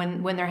send to me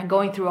when they're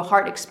going through a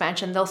heart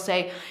expansion. They'll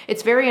say,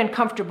 it's very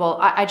uncomfortable.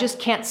 I just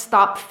can't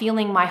stop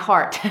feeling my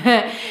heart.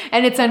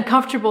 And it's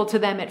uncomfortable to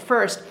them at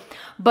first.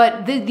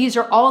 But these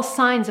are all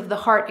signs of the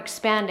heart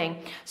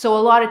expanding. So a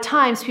lot of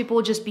times people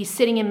will just be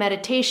sitting in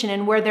meditation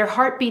and where their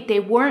heartbeat, they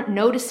weren't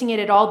noticing it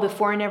at all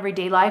before in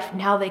everyday life.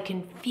 Now they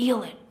can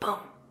feel it. Boom,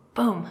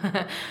 boom.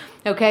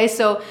 Okay,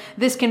 so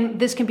this can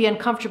be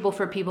uncomfortable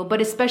for people, but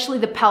especially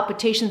the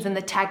palpitations and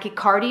the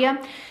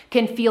tachycardia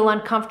can feel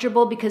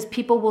uncomfortable because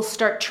people will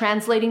start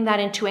translating that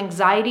into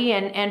anxiety,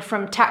 and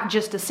from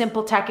just a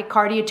simple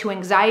tachycardia to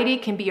anxiety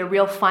can be a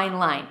real fine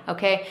line,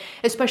 okay?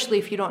 Especially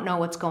if you don't know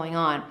what's going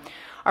on.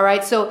 All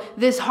right, so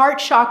this heart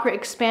chakra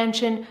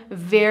expansion,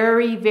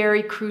 very,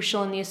 very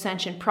crucial in the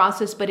ascension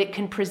process, but it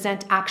can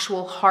present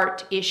actual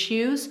heart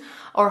issues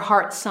or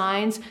heart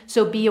signs.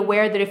 So be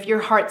aware that if your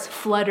heart's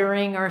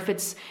fluttering, or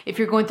if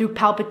you're going through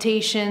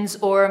palpitations,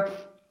 or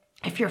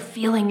if you're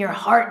feeling your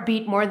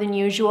heartbeat more than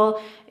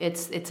usual,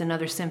 it's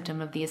another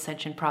symptom of the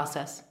ascension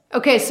process.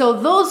 Okay, so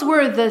those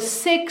were the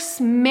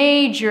 6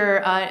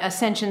 major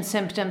ascension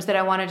symptoms that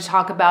I wanted to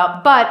talk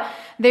about, but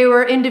they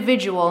were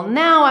individual.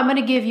 Now I'm going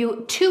to give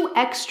you 2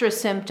 extra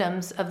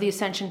symptoms of the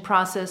ascension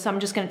process. I'm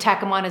just going to tack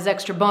them on as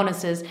extra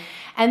bonuses.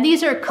 And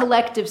these are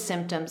collective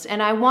symptoms.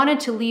 And I wanted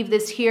to leave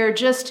this here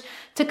just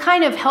to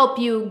kind of help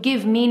you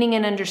give meaning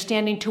and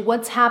understanding to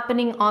what's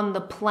happening on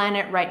the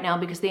planet right now,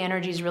 because the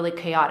energy is really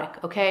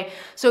chaotic, okay?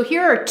 So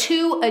here are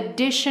 2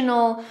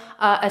 additional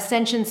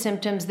ascension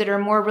symptoms that are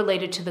more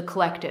related to the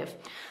collective.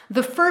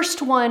 The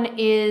first one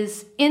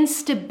is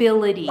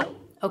instability.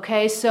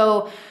 Okay,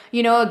 so,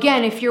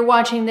 again, if you're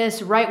watching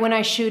this right when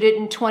I shoot it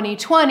in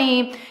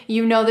 2020,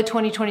 you know that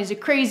 2020 is a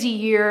crazy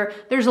year.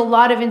 There's a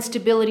lot of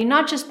instability,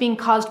 not just being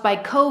caused by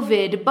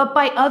COVID, but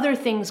by other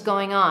things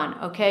going on.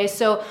 Okay,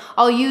 so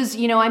I'll use,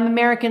 I'm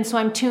American, so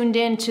I'm tuned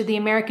in to the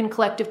American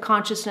collective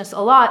consciousness a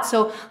lot.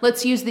 So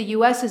let's use the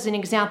US as an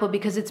example,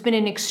 because it's been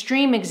an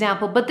extreme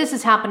example, but this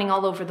is happening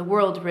all over the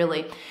world,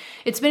 really.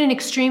 It's been an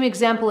extreme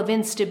example of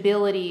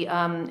instability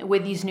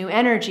with these new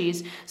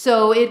energies.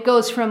 So it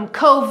goes from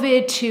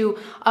COVID to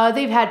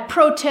they've had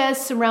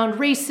protests around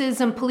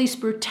racism, police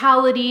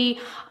brutality,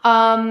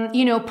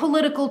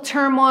 political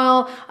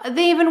turmoil.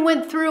 They even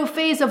went through a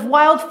phase of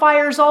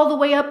wildfires all the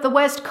way up the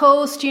West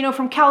Coast,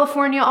 from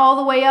California all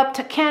the way up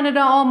to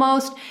Canada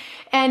almost.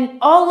 And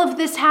all of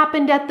this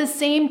happened at the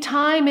same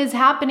time, is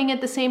happening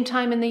at the same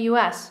time in the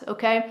US,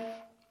 okay?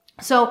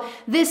 So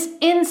this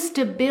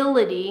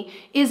instability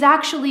is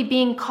actually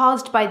being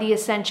caused by the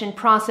ascension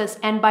process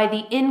and by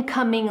the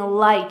incoming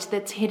light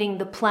that's hitting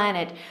the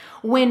planet.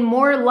 When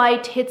more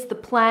light hits the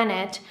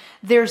planet,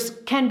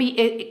 can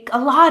be a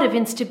lot of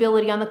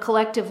instability on the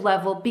collective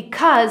level,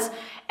 because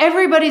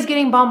everybody's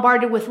getting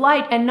bombarded with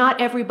light and not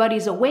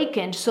everybody's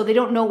awakened, so they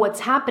don't know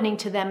what's happening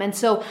to them. And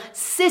so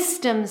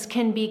systems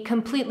can be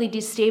completely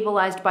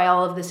destabilized by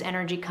all of this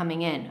energy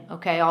coming in,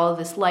 okay? All of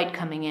this light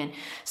coming in.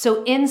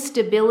 So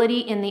instability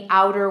in the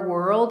outer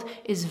world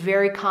is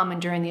very common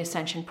during the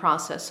ascension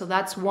process. So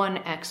that's one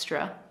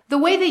extra. The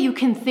way that you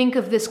can think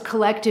of this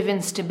collective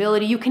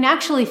instability, you can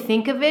actually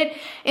think of it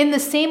in the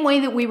same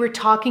way that we were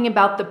talking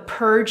about the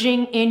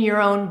purging in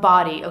your own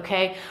body,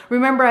 okay?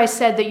 Remember I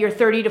said that your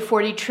 30 to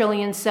 40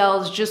 trillion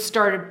cells just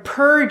started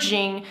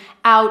purging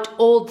out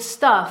old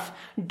stuff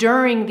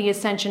during the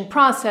ascension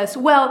process.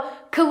 Well,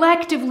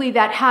 collectively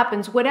that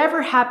happens.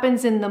 Whatever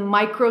happens in the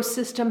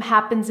microsystem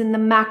happens in the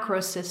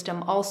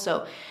macrosystem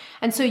also.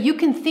 And so you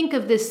can think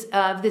of this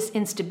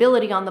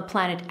instability on the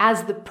planet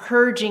as the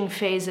purging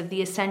phase of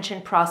the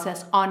ascension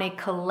process on a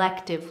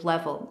collective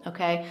level,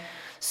 okay?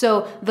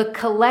 So the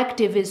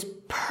collective is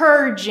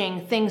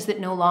purging things that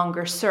no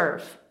longer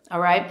serve,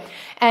 all right?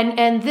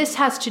 And this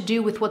has to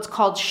do with what's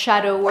called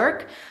shadow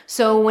work.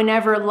 So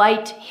whenever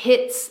light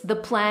hits the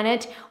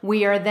planet,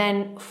 we are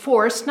then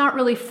forced, not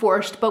really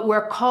forced, but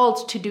we're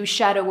called to do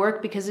shadow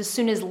work, because as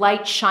soon as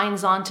light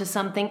shines onto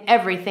something,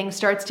 everything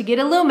starts to get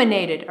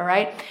illuminated, all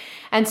right?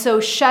 And so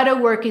shadow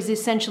work is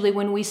essentially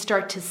when we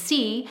start to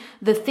see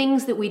the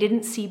things that we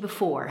didn't see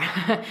before.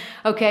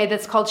 Okay,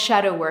 that's called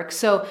shadow work.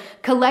 So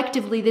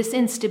collectively, this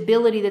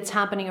instability that's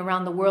happening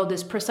around the world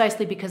is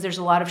precisely because there's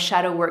a lot of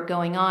shadow work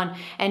going on.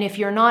 And if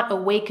you're not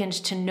awakened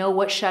to know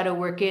what shadow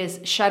work is,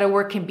 shadow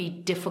work can be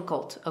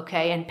difficult,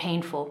 okay, and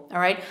painful, all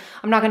right?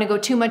 I'm not going to go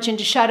too much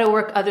into shadow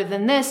work other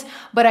than this,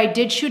 but I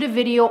did shoot a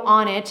video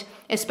on it,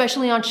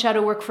 especially on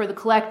shadow work for the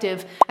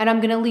collective, and I'm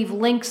going to leave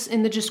links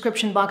in the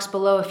description box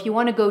below if you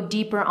want to go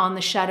deeper on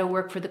the shadow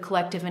work for the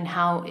collective and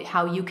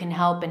how you can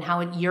help and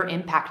how you're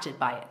impacted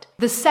by it.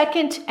 The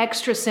second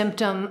extra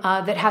symptom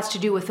that has to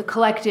do with the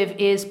collective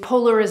is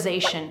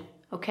polarization,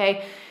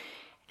 okay?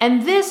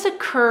 And this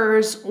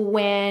occurs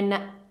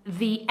when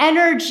the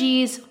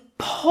energies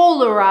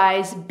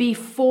polarize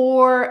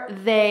before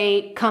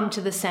they come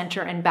to the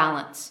center and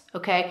balance,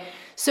 okay?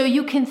 So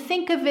you can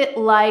think of it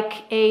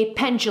like a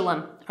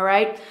pendulum. All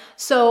right.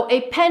 So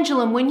a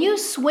pendulum, when you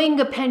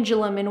swing a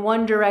pendulum in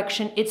one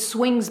direction, it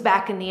swings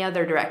back in the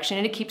other direction,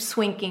 and it keeps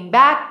swinging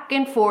back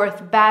and forth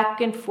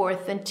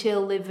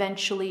until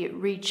eventually it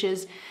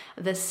reaches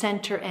the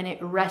center and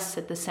it rests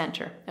at the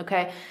center.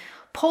 Okay.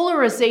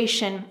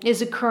 Polarization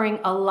is occurring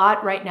a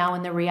lot right now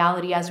in the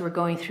reality as we're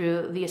going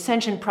through the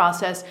ascension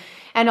process.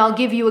 And I'll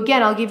give you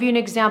an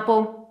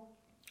example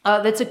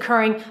that's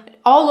occurring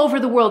all over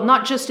the world,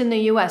 not just in the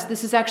US.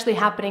 This is actually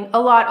happening a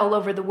lot all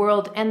over the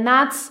world. And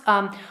that's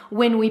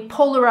when we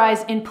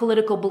polarize in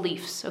political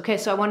beliefs. Okay,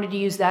 so I wanted to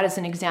use that as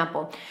an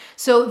example.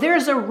 So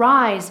there's a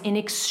rise in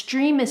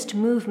extremist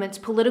movements,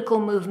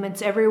 political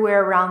movements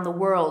everywhere around the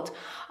world.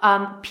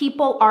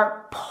 People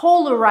are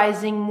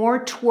polarizing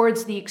more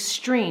towards the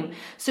extreme.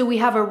 So we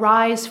have a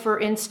rise, for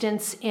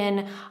instance,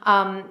 in,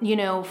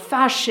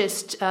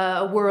 fascist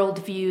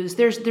worldviews.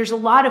 There's a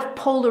lot of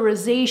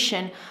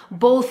polarization,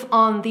 both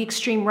on the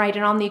extreme right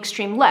and on the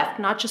extreme left,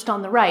 not just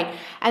on the right.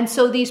 And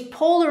so these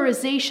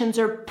polarizations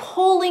are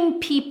pulling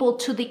people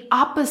to the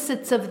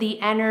opposites of the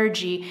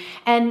energy.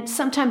 And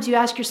sometimes you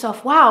ask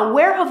yourself, wow,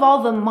 where have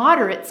all the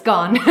moderates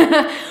gone?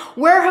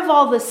 Where have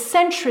all the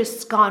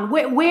centrists gone?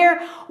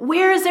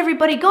 Where is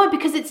everybody going?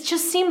 Because it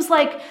just seems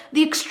like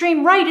the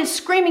extreme right is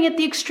screaming at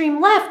the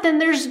extreme left and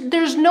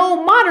there's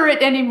no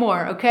moderate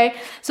anymore, okay?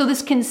 So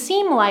this can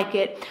seem like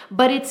it,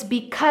 but it's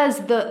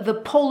because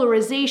the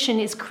polarization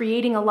is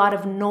creating a lot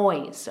of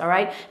noise, all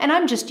right? And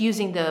I'm just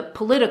using the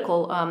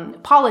political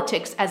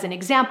politics as an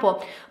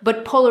example,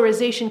 but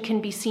polarization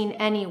can be seen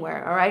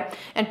anywhere, all right?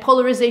 And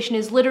polarization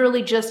is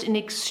literally just an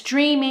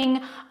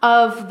extreming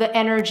of the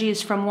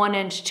energies from one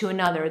end to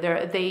another.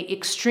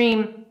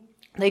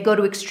 They go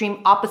to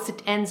extreme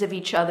opposite ends of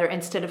each other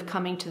instead of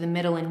coming to the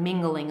middle and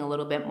mingling a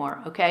little bit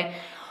more, okay?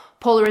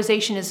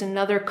 Polarization is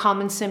another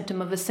common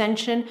symptom of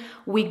ascension.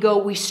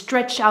 We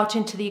stretch out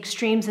into the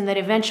extremes and then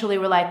eventually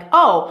we're like,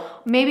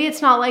 oh, maybe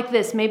it's not like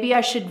this. Maybe I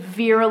should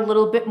veer a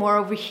little bit more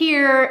over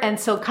here. And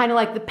so kind of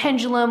like the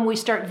pendulum, we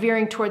start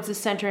veering towards the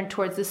center and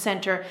towards the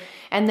center.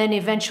 And then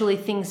eventually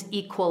things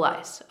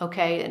equalize,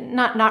 okay?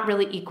 Not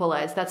really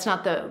equalize. That's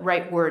not the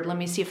right word. Let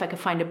me see if I can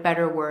find a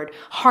better word.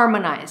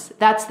 Harmonize.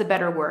 That's the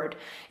better word.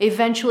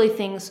 Eventually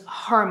things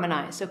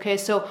harmonize, okay?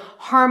 So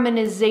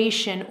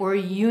harmonization or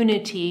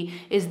unity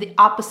is the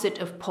opposite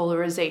of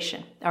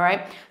polarization, all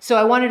right? So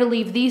I wanted to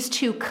leave these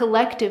two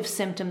collective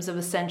symptoms of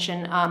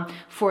ascension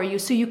for you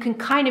so you can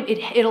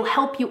it'll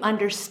help you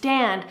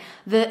understand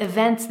the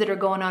events that are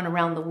going on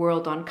around the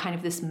world on kind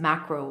of this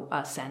macro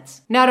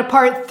sense. Now to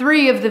part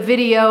 3 of the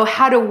video,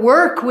 how to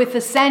work with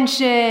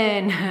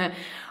ascension.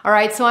 All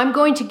right, so I'm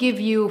going to give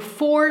you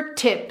 4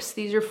 tips.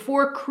 These are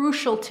 4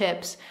 crucial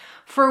tips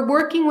for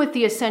working with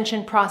the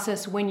ascension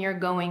process when you're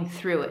going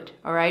through it,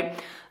 all right?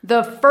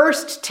 The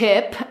first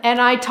tip,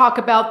 and I talk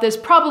about this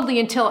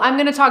I'm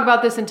going to talk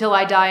about this until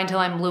I die, until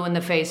I'm blue in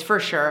the face, for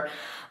sure.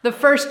 The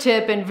first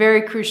tip and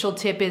very crucial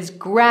tip is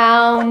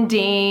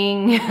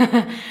grounding.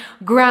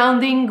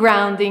 grounding.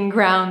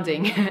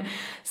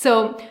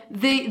 So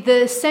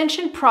the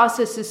ascension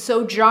process is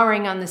so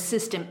jarring on the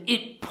system.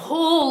 It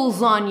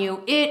pulls on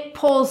you.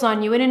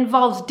 It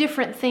involves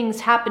different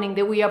things happening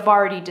that we have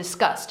already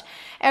discussed.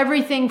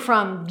 Everything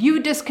from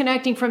you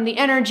disconnecting from the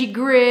energy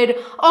grid,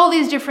 all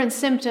these different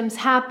symptoms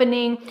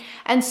happening.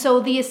 And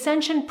so the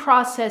ascension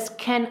process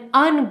can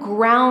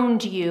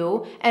unground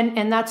you,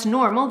 and that's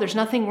normal. There's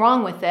nothing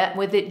wrong with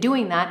it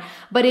doing that,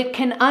 but it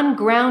can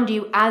unground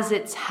you as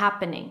it's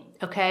happening.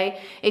 Okay,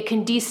 it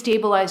can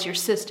destabilize your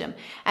system.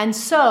 And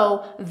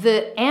so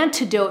the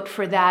antidote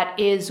for that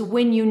is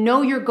when you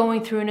know you're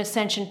going through an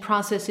ascension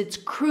process, it's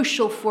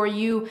crucial for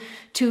you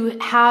to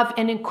have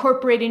and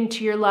incorporate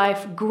into your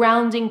life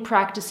grounding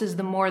practices.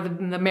 The more, the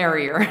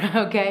merrier.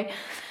 Okay,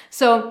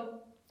 so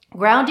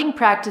grounding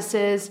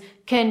practices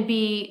can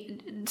be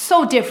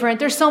so different.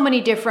 There's so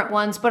many different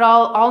ones, but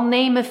I'll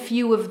name a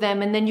few of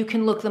them and then you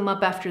can look them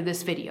up after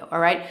this video, all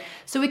right?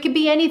 So it could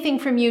be anything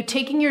from you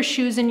taking your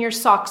shoes and your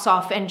socks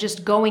off and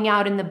just going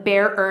out in the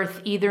bare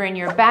earth, either in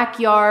your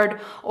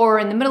backyard or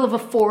in the middle of a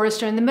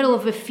forest or in the middle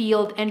of a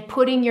field, and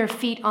putting your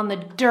feet on the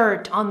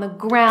dirt, on the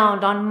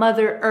ground, on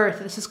Mother Earth.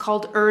 This is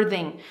called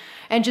earthing.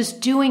 And just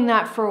doing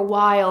that for a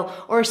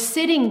while, or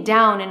sitting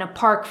down in a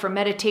park for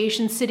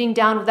meditation, sitting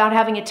down without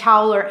having a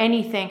towel or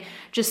anything,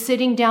 just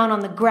sitting down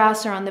on the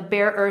grass or on the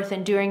bare earth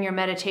and doing your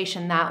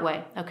meditation that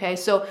way. Okay,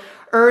 so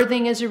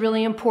earthing is a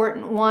really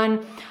important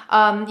one.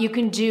 You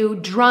can do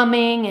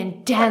drumming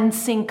and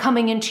dancing.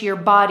 Coming into your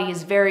body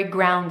is very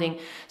grounding.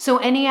 So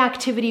any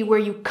activity where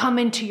you come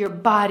into your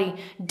body,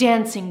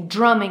 dancing,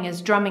 drumming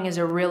is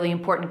a really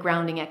important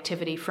grounding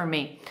activity for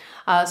me.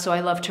 So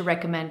I love to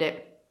recommend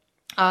it.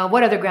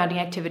 What other grounding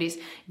activities?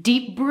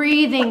 Deep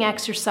breathing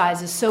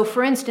exercises. So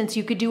for instance,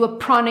 you could do a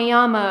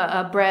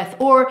pranayama breath,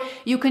 or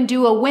you can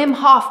do a Wim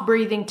Hof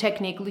breathing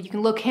technique. You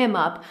can look him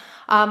up.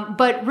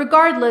 But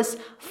regardless,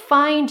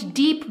 find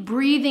deep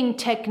breathing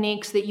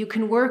techniques that you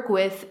can work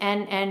with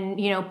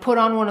and put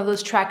on one of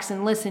those tracks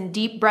and listen.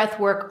 Deep breath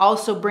work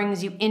also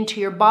brings you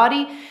into your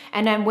body.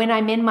 And then when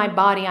I'm in my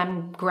body,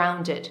 I'm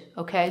grounded.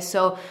 Okay,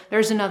 so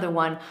there's another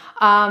one.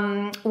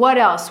 What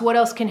else? What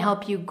else can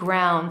help you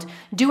ground?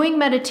 Doing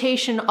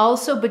meditation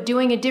also, but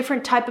doing a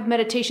different type of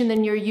meditation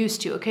than you're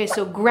used to. Okay,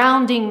 so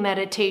grounding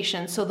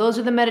meditation. So those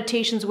are the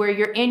meditations where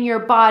you're in your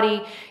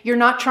body. You're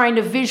not trying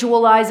to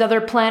visualize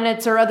other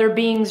planets or other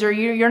beings, or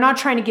you're not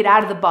trying to get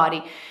out of the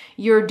body.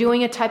 you're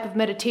doing a type of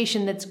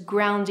meditation that's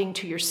grounding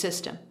to your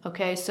system.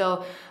 Okay,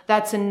 so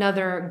that's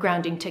another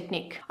grounding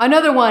technique.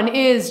 Another one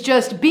is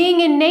just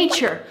being in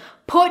nature.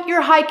 Put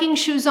your hiking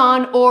shoes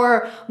on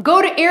or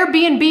go to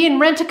Airbnb and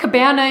rent a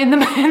cabana in the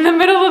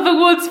middle of the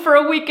woods for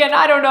a weekend.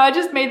 I don't know, I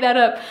just made that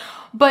up.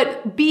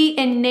 But be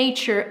in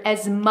nature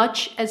as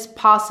much as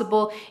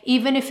possible,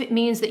 even if it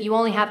means that you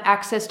only have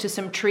access to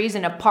some trees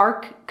in a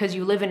park because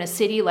you live in a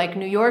city like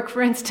New York,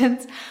 for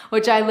instance,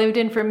 which I lived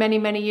in for many,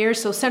 many years.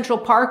 So Central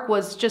Park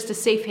was just a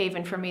safe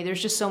haven for me.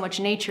 There's just so much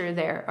nature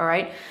there, all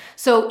right?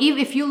 So even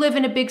if you live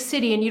in a big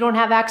city and you don't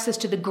have access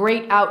to the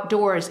great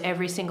outdoors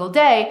every single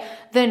day,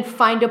 then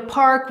find a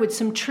park with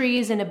some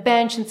trees and a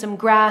bench and some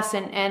grass,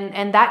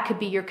 and that could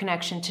be your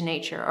connection to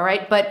nature, all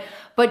right? But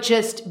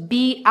just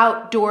be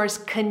outdoors,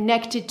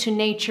 connected to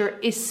nature,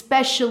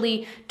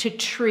 especially to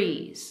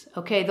trees,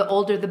 okay? The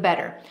older, the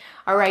better,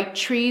 all right?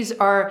 Trees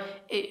are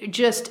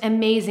just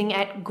amazing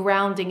at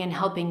grounding and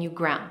helping you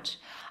ground.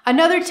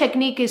 Another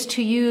technique is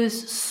to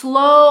use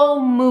slow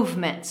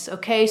movements,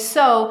 okay?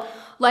 So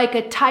like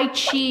a Tai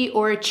Chi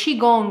or a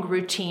Qigong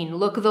routine.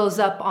 Look those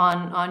up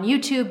on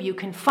YouTube. You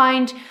can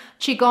find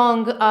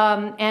Qigong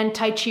and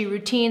Tai Chi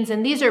routines.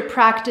 And these are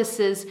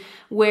practices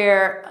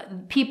where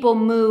people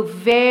move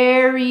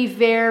very,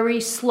 very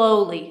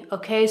slowly.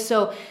 Okay,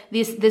 so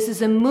this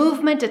is a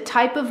movement, a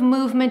type of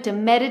movement, a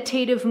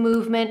meditative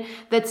movement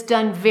that's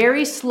done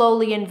very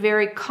slowly and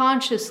very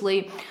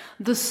consciously.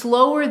 The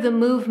slower the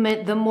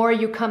movement, the more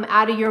you come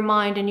out of your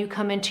mind and you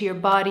come into your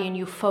body and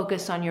you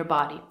focus on your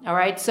body. All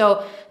right.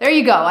 So there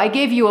you go. I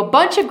gave you a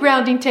bunch of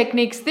grounding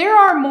techniques. There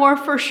are more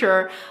for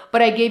sure,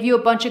 but I gave you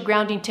a bunch of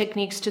grounding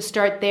techniques to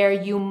start there.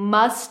 You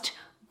must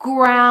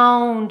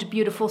ground,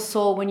 beautiful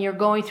soul, when you're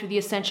going through the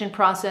ascension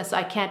process.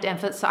 I can't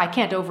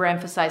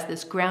overemphasize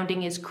this.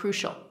 Grounding is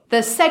crucial.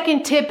 The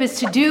second tip is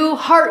to do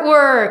heart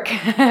work.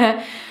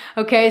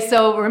 Okay,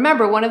 so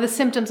remember, one of the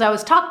symptoms I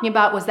was talking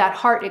about was that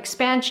heart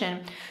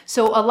expansion.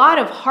 So a lot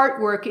of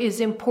heart work is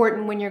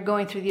important when you're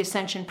going through the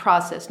ascension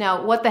process.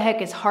 Now, what the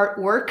heck is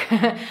heart work?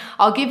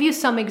 I'll give you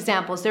some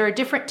examples. There are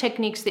different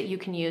techniques that you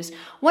can use.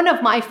 One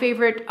of my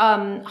favorite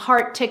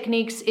heart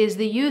techniques is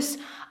the use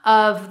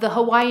of the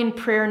Hawaiian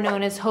prayer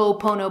known as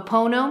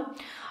Ho'oponopono.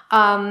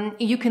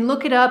 You can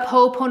look it up.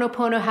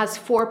 Ho'oponopono has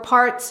 4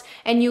 parts,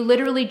 and you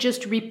literally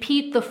just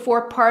repeat the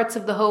 4 parts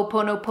of the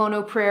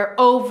Ho'oponopono prayer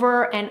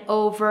over and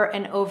over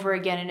and over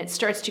again, and it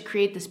starts to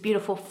create this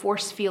beautiful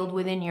force field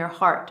within your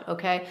heart,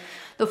 okay?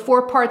 The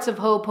 4 parts of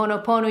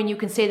Ho'oponopono, and you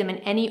can say them in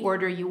any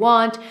order you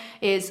want,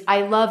 is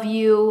I love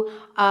you,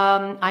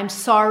 I'm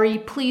sorry,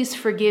 please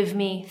forgive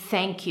me,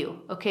 thank you.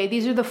 Okay,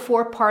 these are the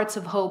 4 parts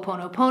of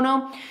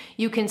Ho'oponopono.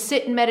 You can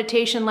sit in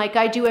meditation like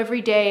I do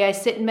every day. I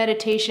sit in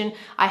meditation.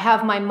 I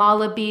have my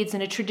mala beads,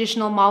 and a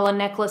traditional mala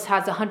necklace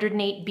has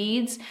 108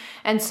 beads.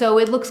 And so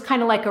it looks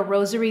kind of like a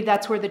rosary.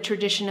 That's where the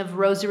tradition of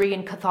rosary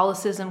in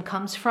Catholicism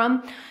comes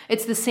from.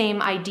 It's the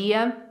same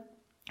idea.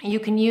 You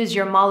can use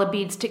your mala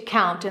beads to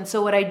count. And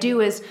so what I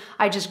do is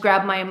I just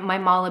grab my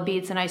mala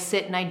beads and I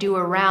sit and I do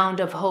a round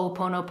of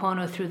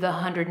Ho'oponopono through the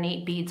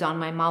 108 beads on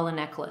my mala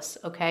necklace,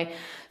 okay?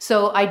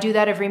 So I do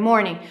that every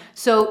morning.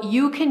 So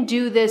you can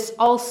do this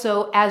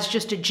also as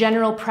just a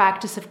general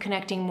practice of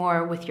connecting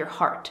more with your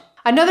heart.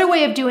 Another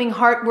way of doing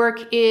heart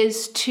work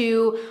is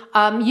to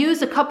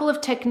use a couple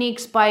of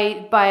techniques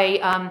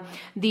by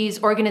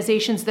these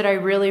organizations that I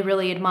really,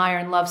 really admire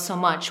and love so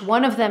much.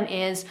 One of them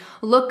is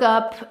look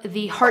up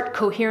the Heart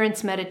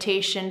Coherence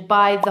Meditation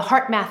by the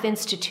HeartMath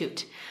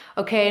Institute.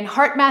 Okay, and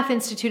HeartMath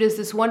Institute is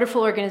this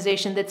wonderful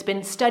organization that's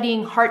been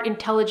studying heart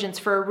intelligence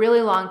for a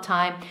really long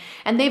time,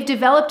 and they've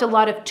developed a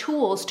lot of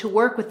tools to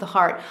work with the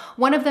heart.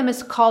 One of them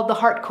is called the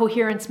Heart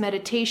Coherence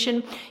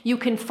Meditation. You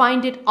can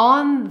find it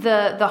on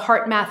the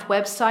HeartMath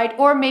website,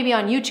 or maybe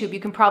on YouTube. You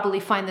can probably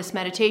find this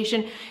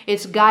meditation.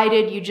 It's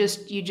guided. You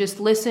just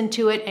listen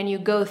to it and you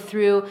go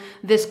through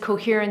this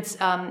coherence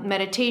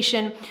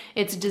meditation.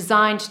 It's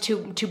designed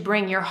to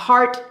bring your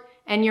heart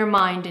and your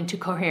mind into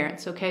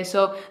coherence, okay?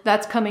 So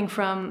that's coming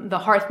from the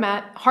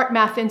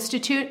HeartMath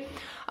Institute.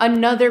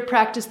 Another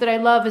practice that I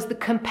love is the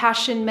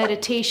compassion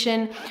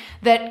meditation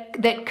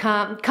that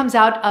comes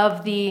out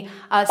of the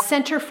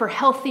Center for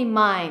Healthy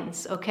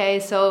Minds, okay?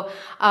 So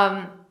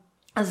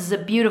this is a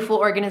beautiful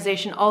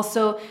organization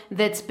also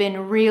that's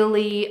been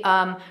really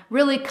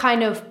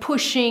kind of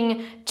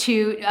pushing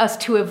us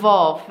to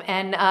evolve.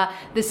 And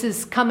this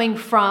is coming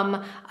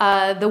from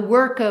the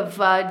work of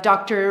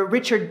Dr.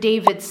 Richard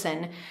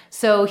Davidson.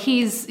 So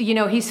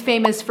he's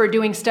famous for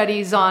doing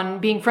studies on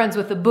being friends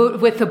with the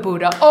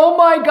Buddha. Oh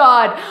my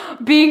God,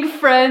 being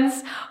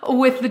friends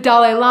with the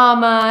Dalai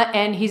Lama,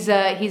 and he's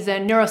a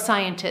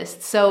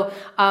neuroscientist. So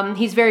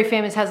he's very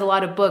famous, has a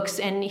lot of books,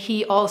 and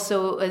he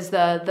also is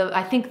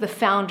I think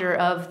the founder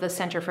of the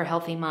Center for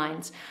Healthy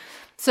Minds.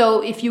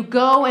 So if you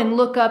go and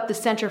look up the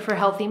Center for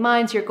Healthy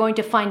Minds, you're going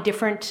to find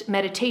different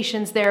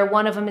meditations there.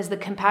 One of them is the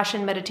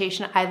compassion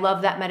meditation. I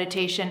love that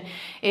meditation.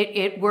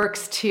 It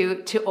works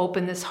to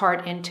open this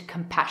heart into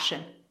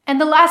compassion. And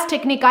the last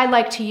technique I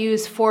like to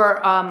use for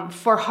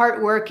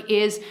heart work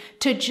is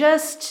to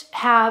just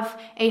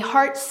have a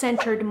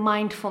heart-centered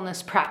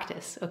mindfulness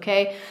practice,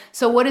 okay?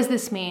 So what does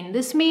this mean?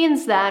 This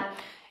means that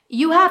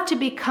you have to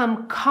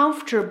become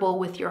comfortable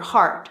with your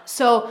heart.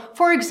 So,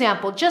 for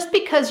example, just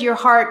because your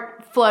heart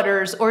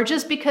flutters or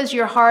just because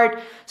your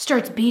heart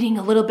starts beating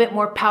a little bit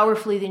more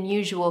powerfully than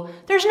usual,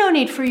 there's no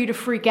need for you to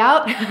freak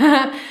out.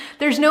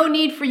 There's no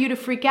need for you to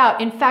freak out.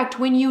 In fact,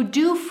 when you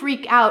do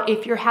freak out,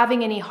 if you're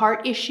having any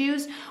heart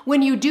issues,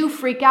 when you do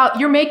freak out,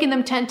 you're making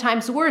them 10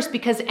 times worse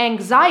because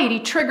anxiety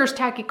triggers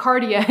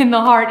tachycardia in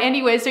the heart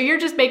anyway. So you're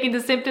just making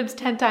the symptoms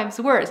 10 times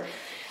worse.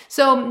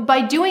 So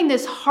by doing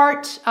this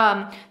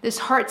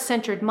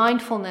heart-centered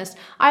mindfulness,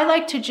 I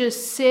like to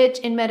just sit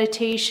in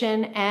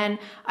meditation and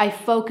I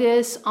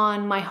focus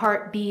on my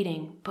heart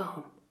beating.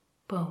 Boom,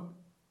 boom,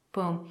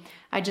 boom.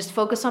 I just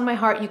focus on my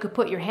heart. You could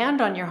put your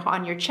hand on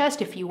your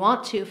chest if you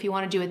want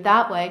to do it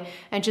that way,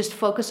 and just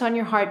focus on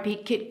your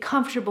heartbeat. Get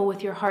comfortable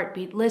with your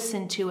heartbeat.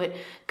 Listen to it,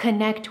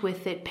 connect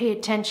with it, pay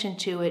attention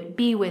to it,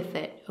 be with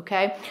it,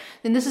 okay?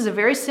 And this is a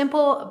very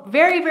simple,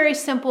 very, very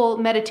simple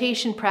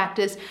meditation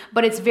practice,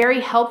 but it's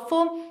very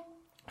helpful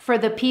for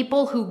the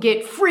people who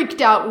get freaked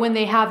out when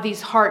they have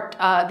these heart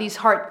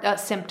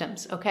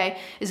symptoms, okay?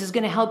 This is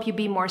going to help you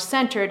be more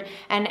centered,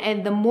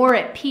 and the more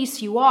at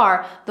peace you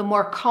are, the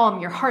more calm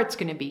your heart's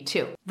going to be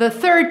too. The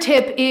third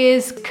tip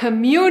is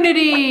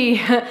community.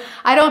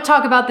 I don't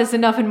talk about this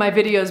enough in my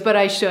videos, but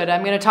I should.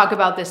 I'm going to talk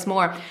about this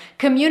more.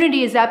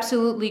 Community is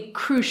absolutely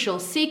crucial.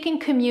 Seeking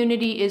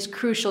community is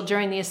crucial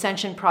during the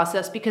ascension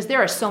process because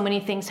there are so many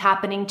things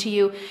happening to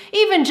you.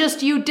 Even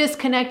just you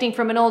disconnecting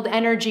from an old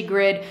energy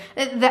grid,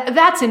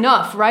 that's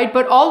enough, right?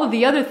 But all of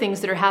the other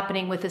things that are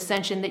happening with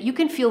ascension, that you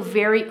can feel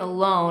very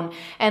alone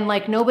and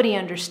like nobody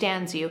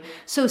understands you.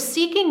 So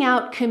seeking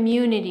out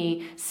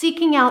community,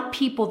 seeking out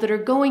people that are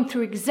going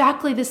through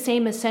exactly the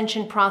same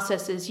ascension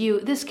process as you,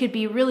 this could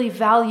be really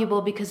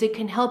valuable because it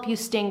can help you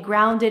stay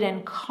grounded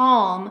and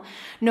calm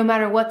no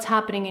matter what's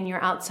happening in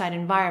your outside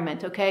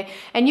environment, okay?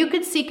 And you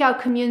could seek out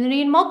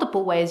community in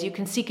multiple ways. You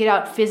can seek it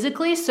out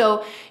physically,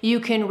 so you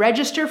can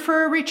register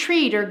for a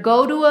retreat or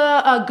go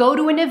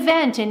to an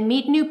event and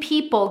meet new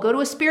people, go to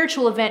a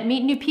spiritual event,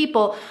 meet new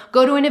people,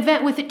 go to an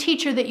event with a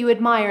teacher that you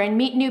admire and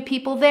meet new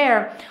people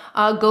there.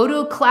 Go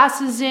to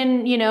classes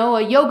in,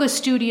 a yoga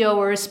studio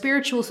or a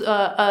spiritual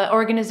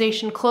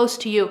organization close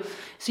to you.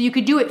 So you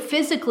could do it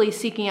physically,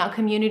 seeking out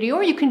community,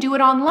 or you can do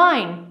it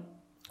online,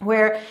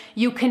 where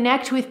you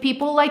connect with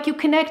people like we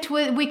connect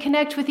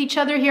with each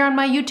other here on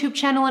my YouTube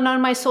channel and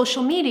on my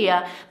social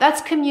media.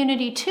 That's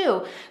community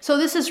too. So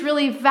this is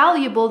really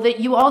valuable that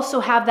you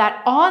also have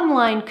that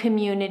online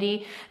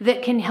community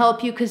that can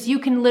help you, because you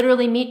can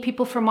literally meet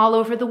people from all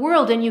over the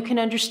world and you can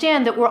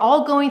understand that we're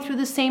all going through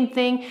the same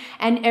thing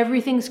and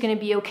everything's going to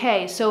be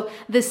okay. So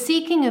the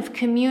seeking of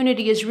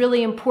community is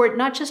really important,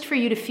 not just for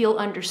you to feel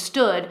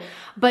understood,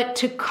 but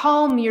to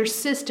calm your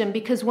system,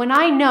 because when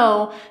I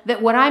know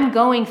that what I'm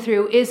going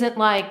through isn't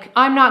like,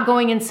 I'm not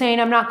going insane,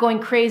 I'm not going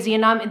crazy,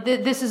 and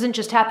this isn't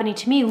just happening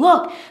to me.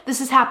 Look,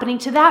 this is happening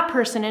to that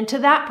person and to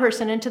that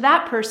person and to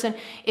that person.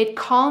 It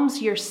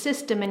calms your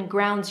system and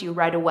grounds you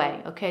right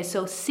away. Okay,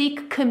 so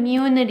seek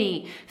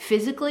community,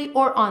 physically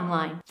or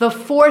online. The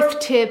fourth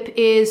tip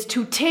is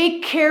to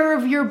take care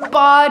of your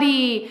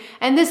body.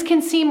 And this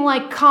can seem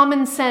like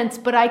common sense,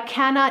 but I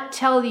cannot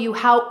tell you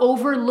how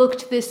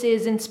overlooked this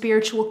is in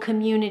spiritual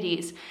communities.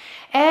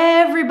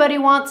 Everybody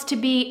wants to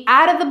be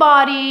out of the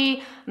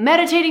body,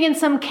 meditating in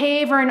some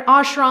cave or an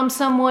ashram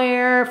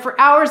somewhere for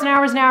hours and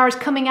hours and hours,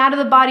 coming out of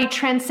the body,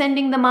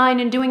 transcending the mind,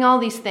 and doing all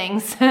these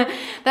things.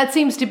 That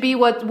seems to be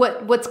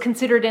what's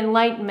considered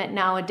enlightenment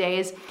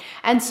nowadays.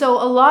 And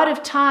so a lot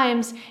of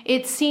times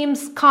it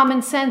seems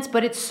common sense,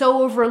 but it's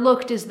so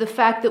overlooked, is the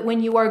fact that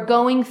when you are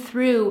going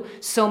through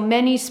so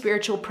many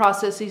spiritual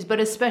processes, but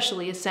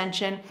especially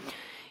ascension,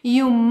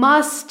 you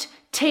must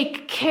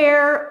take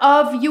care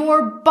of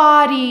your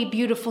body,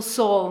 beautiful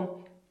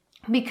soul.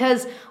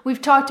 Because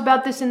we've talked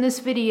about this in this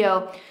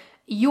video,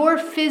 your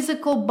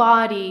physical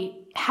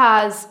body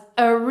has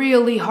a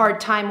really hard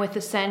time with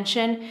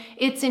ascension.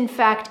 It's in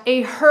fact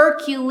a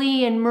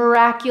Herculean,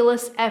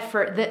 miraculous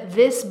effort that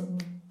this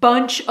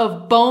bunch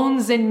of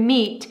bones and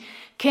meat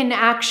can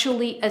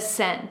actually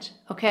ascend,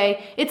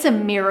 okay? It's a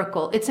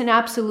miracle. It's an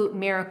absolute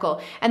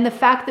miracle. And the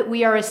fact that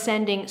we are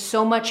ascending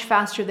so much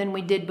faster than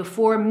we did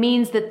before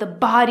means that the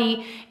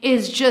body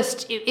is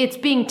just, it's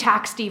being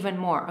taxed even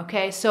more,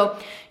 okay? So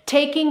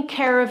taking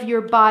care of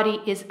your body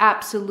is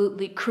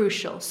absolutely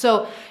crucial.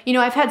 So,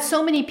 I've had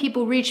so many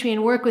people reach me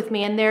and work with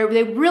me, and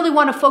they really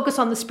want to focus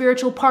on the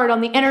spiritual part,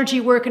 on the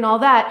energy work and all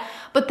that.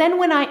 But then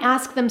when I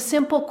ask them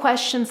simple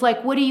questions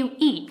like, what do you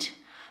eat?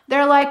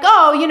 They're like,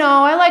 oh,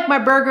 I like my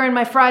burger and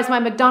my fries, my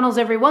McDonald's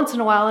every once in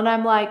a while. And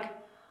I'm like,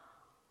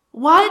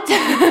 What?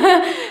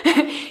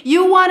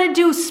 You want to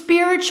do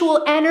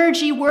spiritual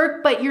energy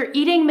work, but you're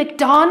eating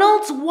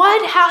McDonald's?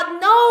 What? How?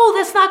 No,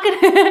 that's not gonna,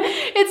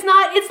 it's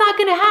not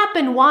gonna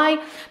happen.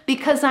 Why?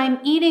 Because I'm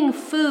eating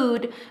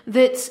food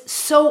that's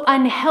so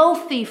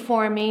unhealthy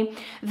for me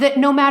that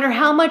no matter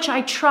how much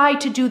I try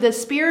to do the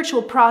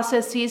spiritual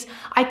processes,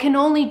 I can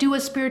only do a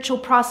spiritual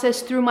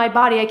process through my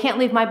body. I can't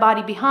leave my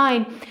body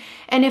behind.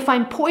 And if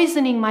I'm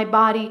poisoning my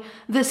body,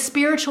 the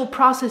spiritual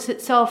process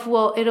itself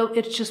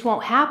it just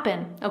won't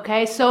happen.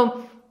 Okay.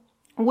 So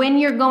when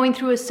you're going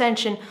through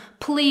ascension,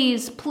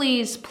 please,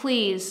 please,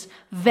 please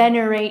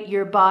venerate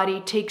your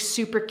body. Take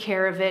super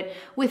care of it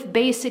with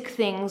basic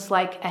things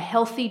like a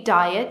healthy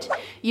diet.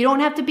 You don't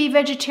have to be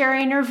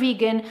vegetarian or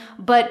vegan,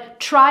 but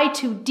try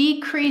to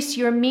decrease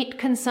your meat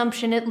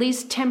consumption, at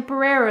least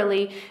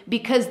temporarily,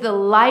 because the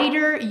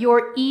lighter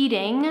you're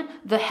eating,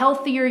 the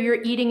healthier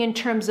you're eating in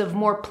terms of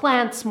more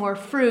plants, more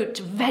fruit,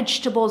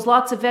 vegetables,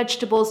 lots of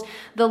vegetables,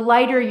 the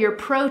lighter your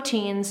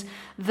proteins,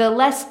 the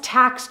less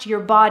taxed your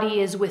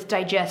body is with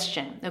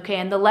digestion, okay?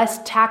 And the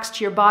less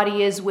taxed your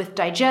body is with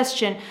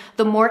digestion,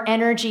 the more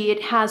energy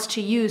it has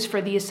to use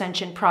for the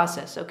ascension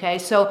process, okay?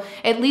 So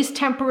at least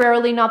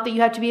temporarily, not that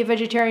you have to be a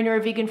vegetarian or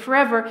a vegan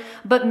forever,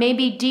 but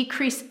maybe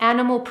decrease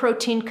animal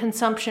protein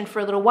consumption for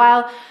a little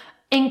while,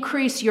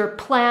 increase your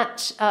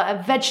plant,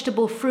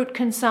 vegetable, fruit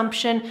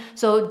consumption.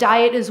 So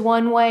diet is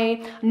one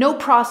way. No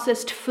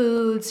processed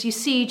foods. You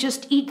see,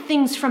 just eat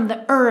things from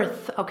the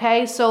earth,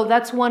 okay? So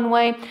that's one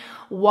way.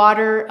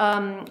 Water,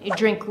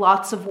 drink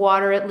lots of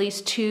water, at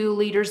least 2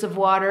 liters of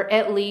water,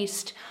 at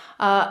least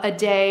a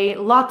day.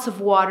 Lots of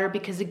water,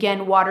 because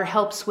again, water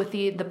helps with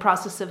the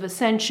process of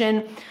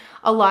ascension.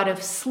 A lot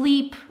of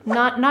sleep,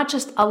 not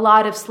just a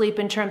lot of sleep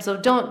in terms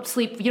of don't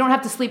sleep. You don't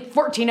have to sleep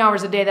 14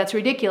 hours a day. That's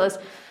ridiculous.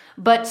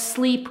 But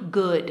sleep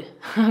good,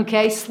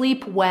 okay?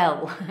 Sleep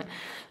well.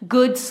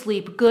 Good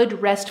sleep,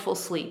 good restful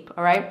sleep,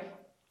 all right?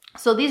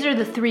 So these are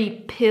the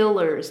 3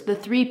 pillars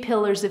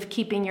of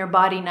keeping your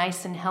body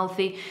nice and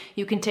healthy.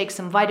 You can take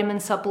some vitamin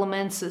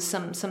supplements,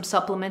 some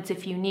supplements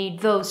if you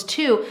need those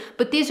too,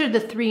 but these are the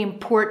 3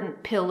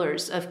 important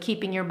pillars of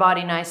keeping your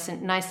body nice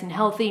and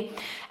healthy.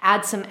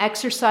 Add some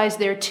exercise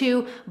there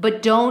too,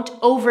 but don't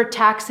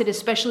overtax it,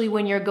 especially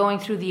when you're going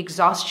through the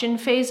exhaustion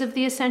phase of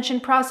the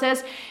ascension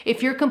process.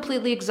 If you're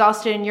completely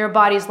exhausted and your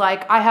body's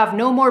like, I have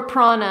no more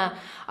prana,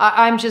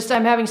 I'm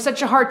having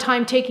such a hard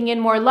time taking in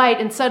more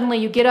light, and suddenly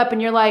you get up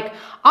and you're like,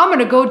 I'm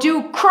gonna go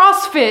do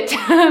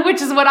CrossFit,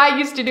 which is what I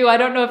used to do. I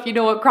don't know if you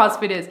know what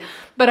CrossFit is,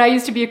 but I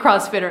used to be a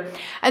CrossFitter.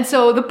 And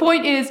so the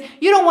point is,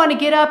 you don't want to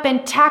get up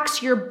and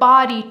tax your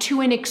body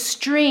to an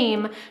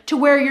extreme to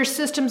where your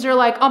systems are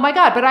like, oh my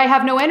God, but I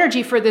have no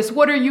energy for this.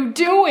 What are you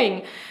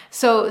doing?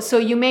 So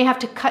you may have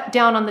to cut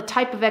down on the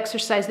type of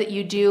exercise that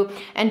you do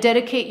and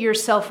dedicate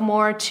yourself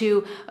more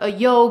to a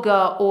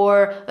yoga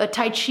or a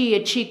tai chi,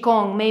 a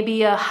qigong,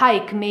 maybe a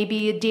hike,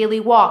 maybe a daily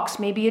walks,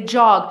 maybe a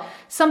jog,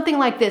 something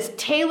like this.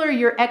 Tailor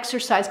your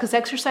exercise, because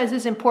exercise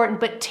is important,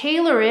 but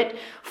tailor it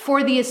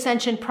for the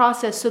ascension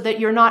process so that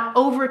you're not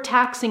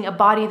overtaxing a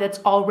body that's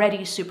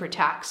already super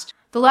taxed.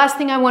 The last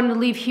thing I wanted to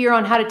leave here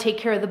on how to take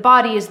care of the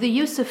body is the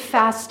use of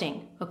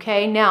fasting,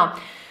 okay? Now,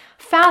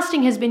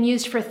 fasting has been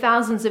used for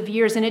thousands of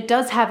years, and it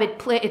does have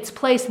its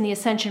place in the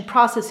ascension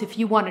process if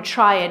you want to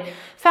try it.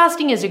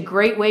 Fasting is a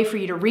great way for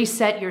you to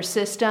reset your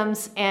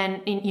systems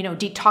and,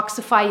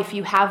 detoxify if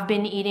you have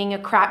been eating a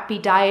crappy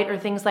diet or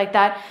things like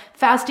that.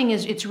 Fasting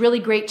it's really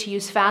great to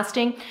use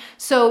fasting.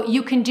 So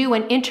you can do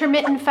an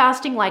intermittent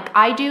fasting like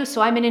I do.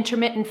 So I'm an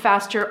intermittent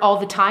faster all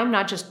the time,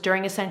 not just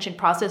during ascension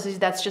processes.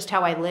 That's just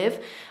how I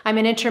live. I'm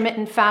an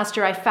intermittent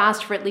faster. I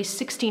fast for at least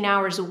 16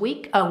 hours a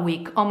week.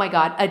 Oh my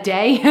God, a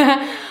day.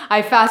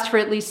 I fast for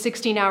at least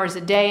 16 hours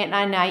a day,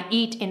 and I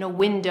eat in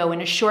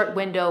a short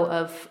window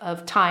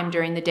of time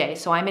during the day.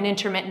 So I'm an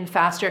intermittent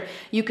faster.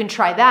 You can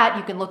try that.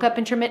 You can look up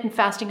intermittent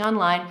fasting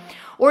online,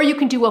 or you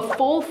can do a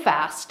full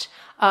fast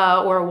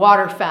or a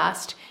water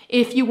fast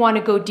if you want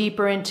to go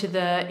deeper into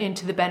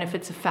the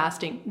benefits of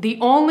fasting. The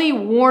only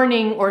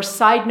warning or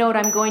side note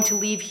I'm going to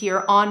leave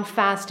here on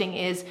fasting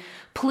is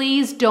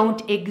please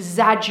don't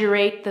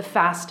exaggerate the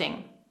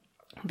fasting,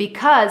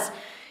 because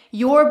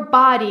your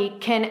body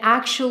can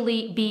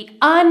actually be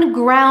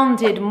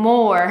ungrounded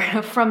more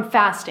from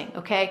fasting,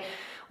 okay?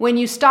 When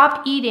you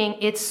stop eating,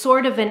 it's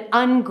sort of an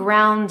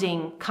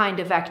ungrounding kind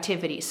of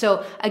activity.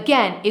 So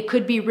again, it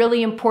could be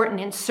really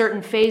important in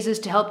certain phases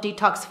to help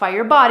detoxify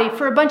your body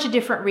for a bunch of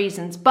different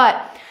reasons.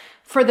 But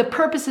for the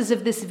purposes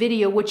of this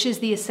video, which is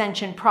the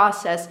ascension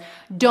process,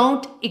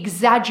 don't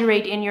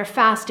exaggerate in your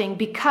fasting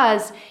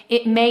because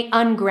it may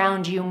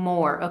unground you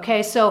more,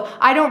 okay? So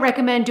I don't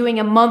recommend doing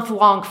a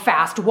month-long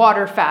fast,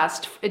 water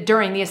fast,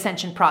 during the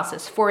ascension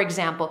process, for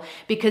example,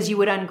 because you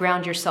would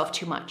unground yourself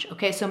too much,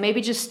 okay? So maybe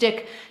just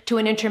stick to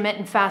an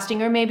intermittent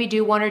fasting, or maybe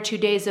do 1 or 2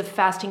 days of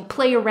fasting,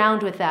 play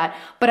around with that.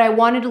 But I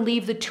wanted to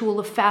leave the tool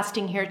of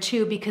fasting here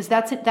too, because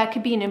that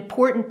could be an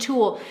important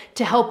tool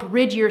to help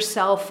rid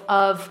yourself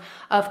of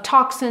toxins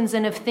toxins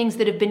and of things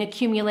that have been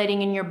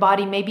accumulating in your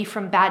body, maybe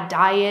from bad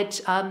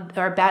diet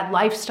or bad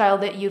lifestyle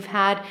that you've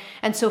had.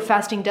 And so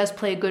fasting does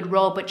play a good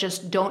role, but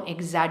just don't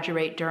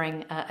exaggerate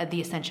during the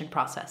ascension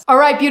process. All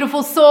right,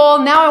 beautiful soul.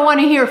 Now I want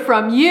to hear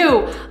from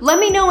you. Let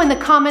me know in the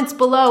comments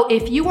below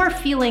if you are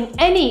feeling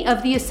any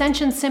of the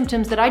ascension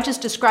symptoms that I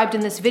just described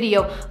in this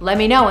video. Let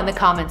me know in the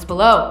comments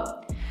below.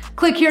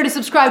 Click here to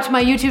subscribe to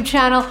my YouTube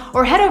channel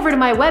or head over to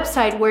my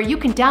website where you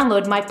can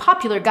download my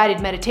popular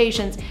guided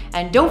meditations.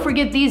 And don't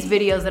forget these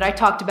videos that I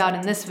talked about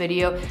in this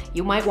video.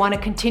 You might want to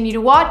continue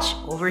to watch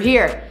over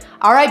here.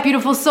 All right,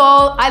 beautiful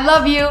soul, I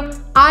love you.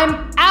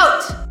 I'm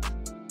out.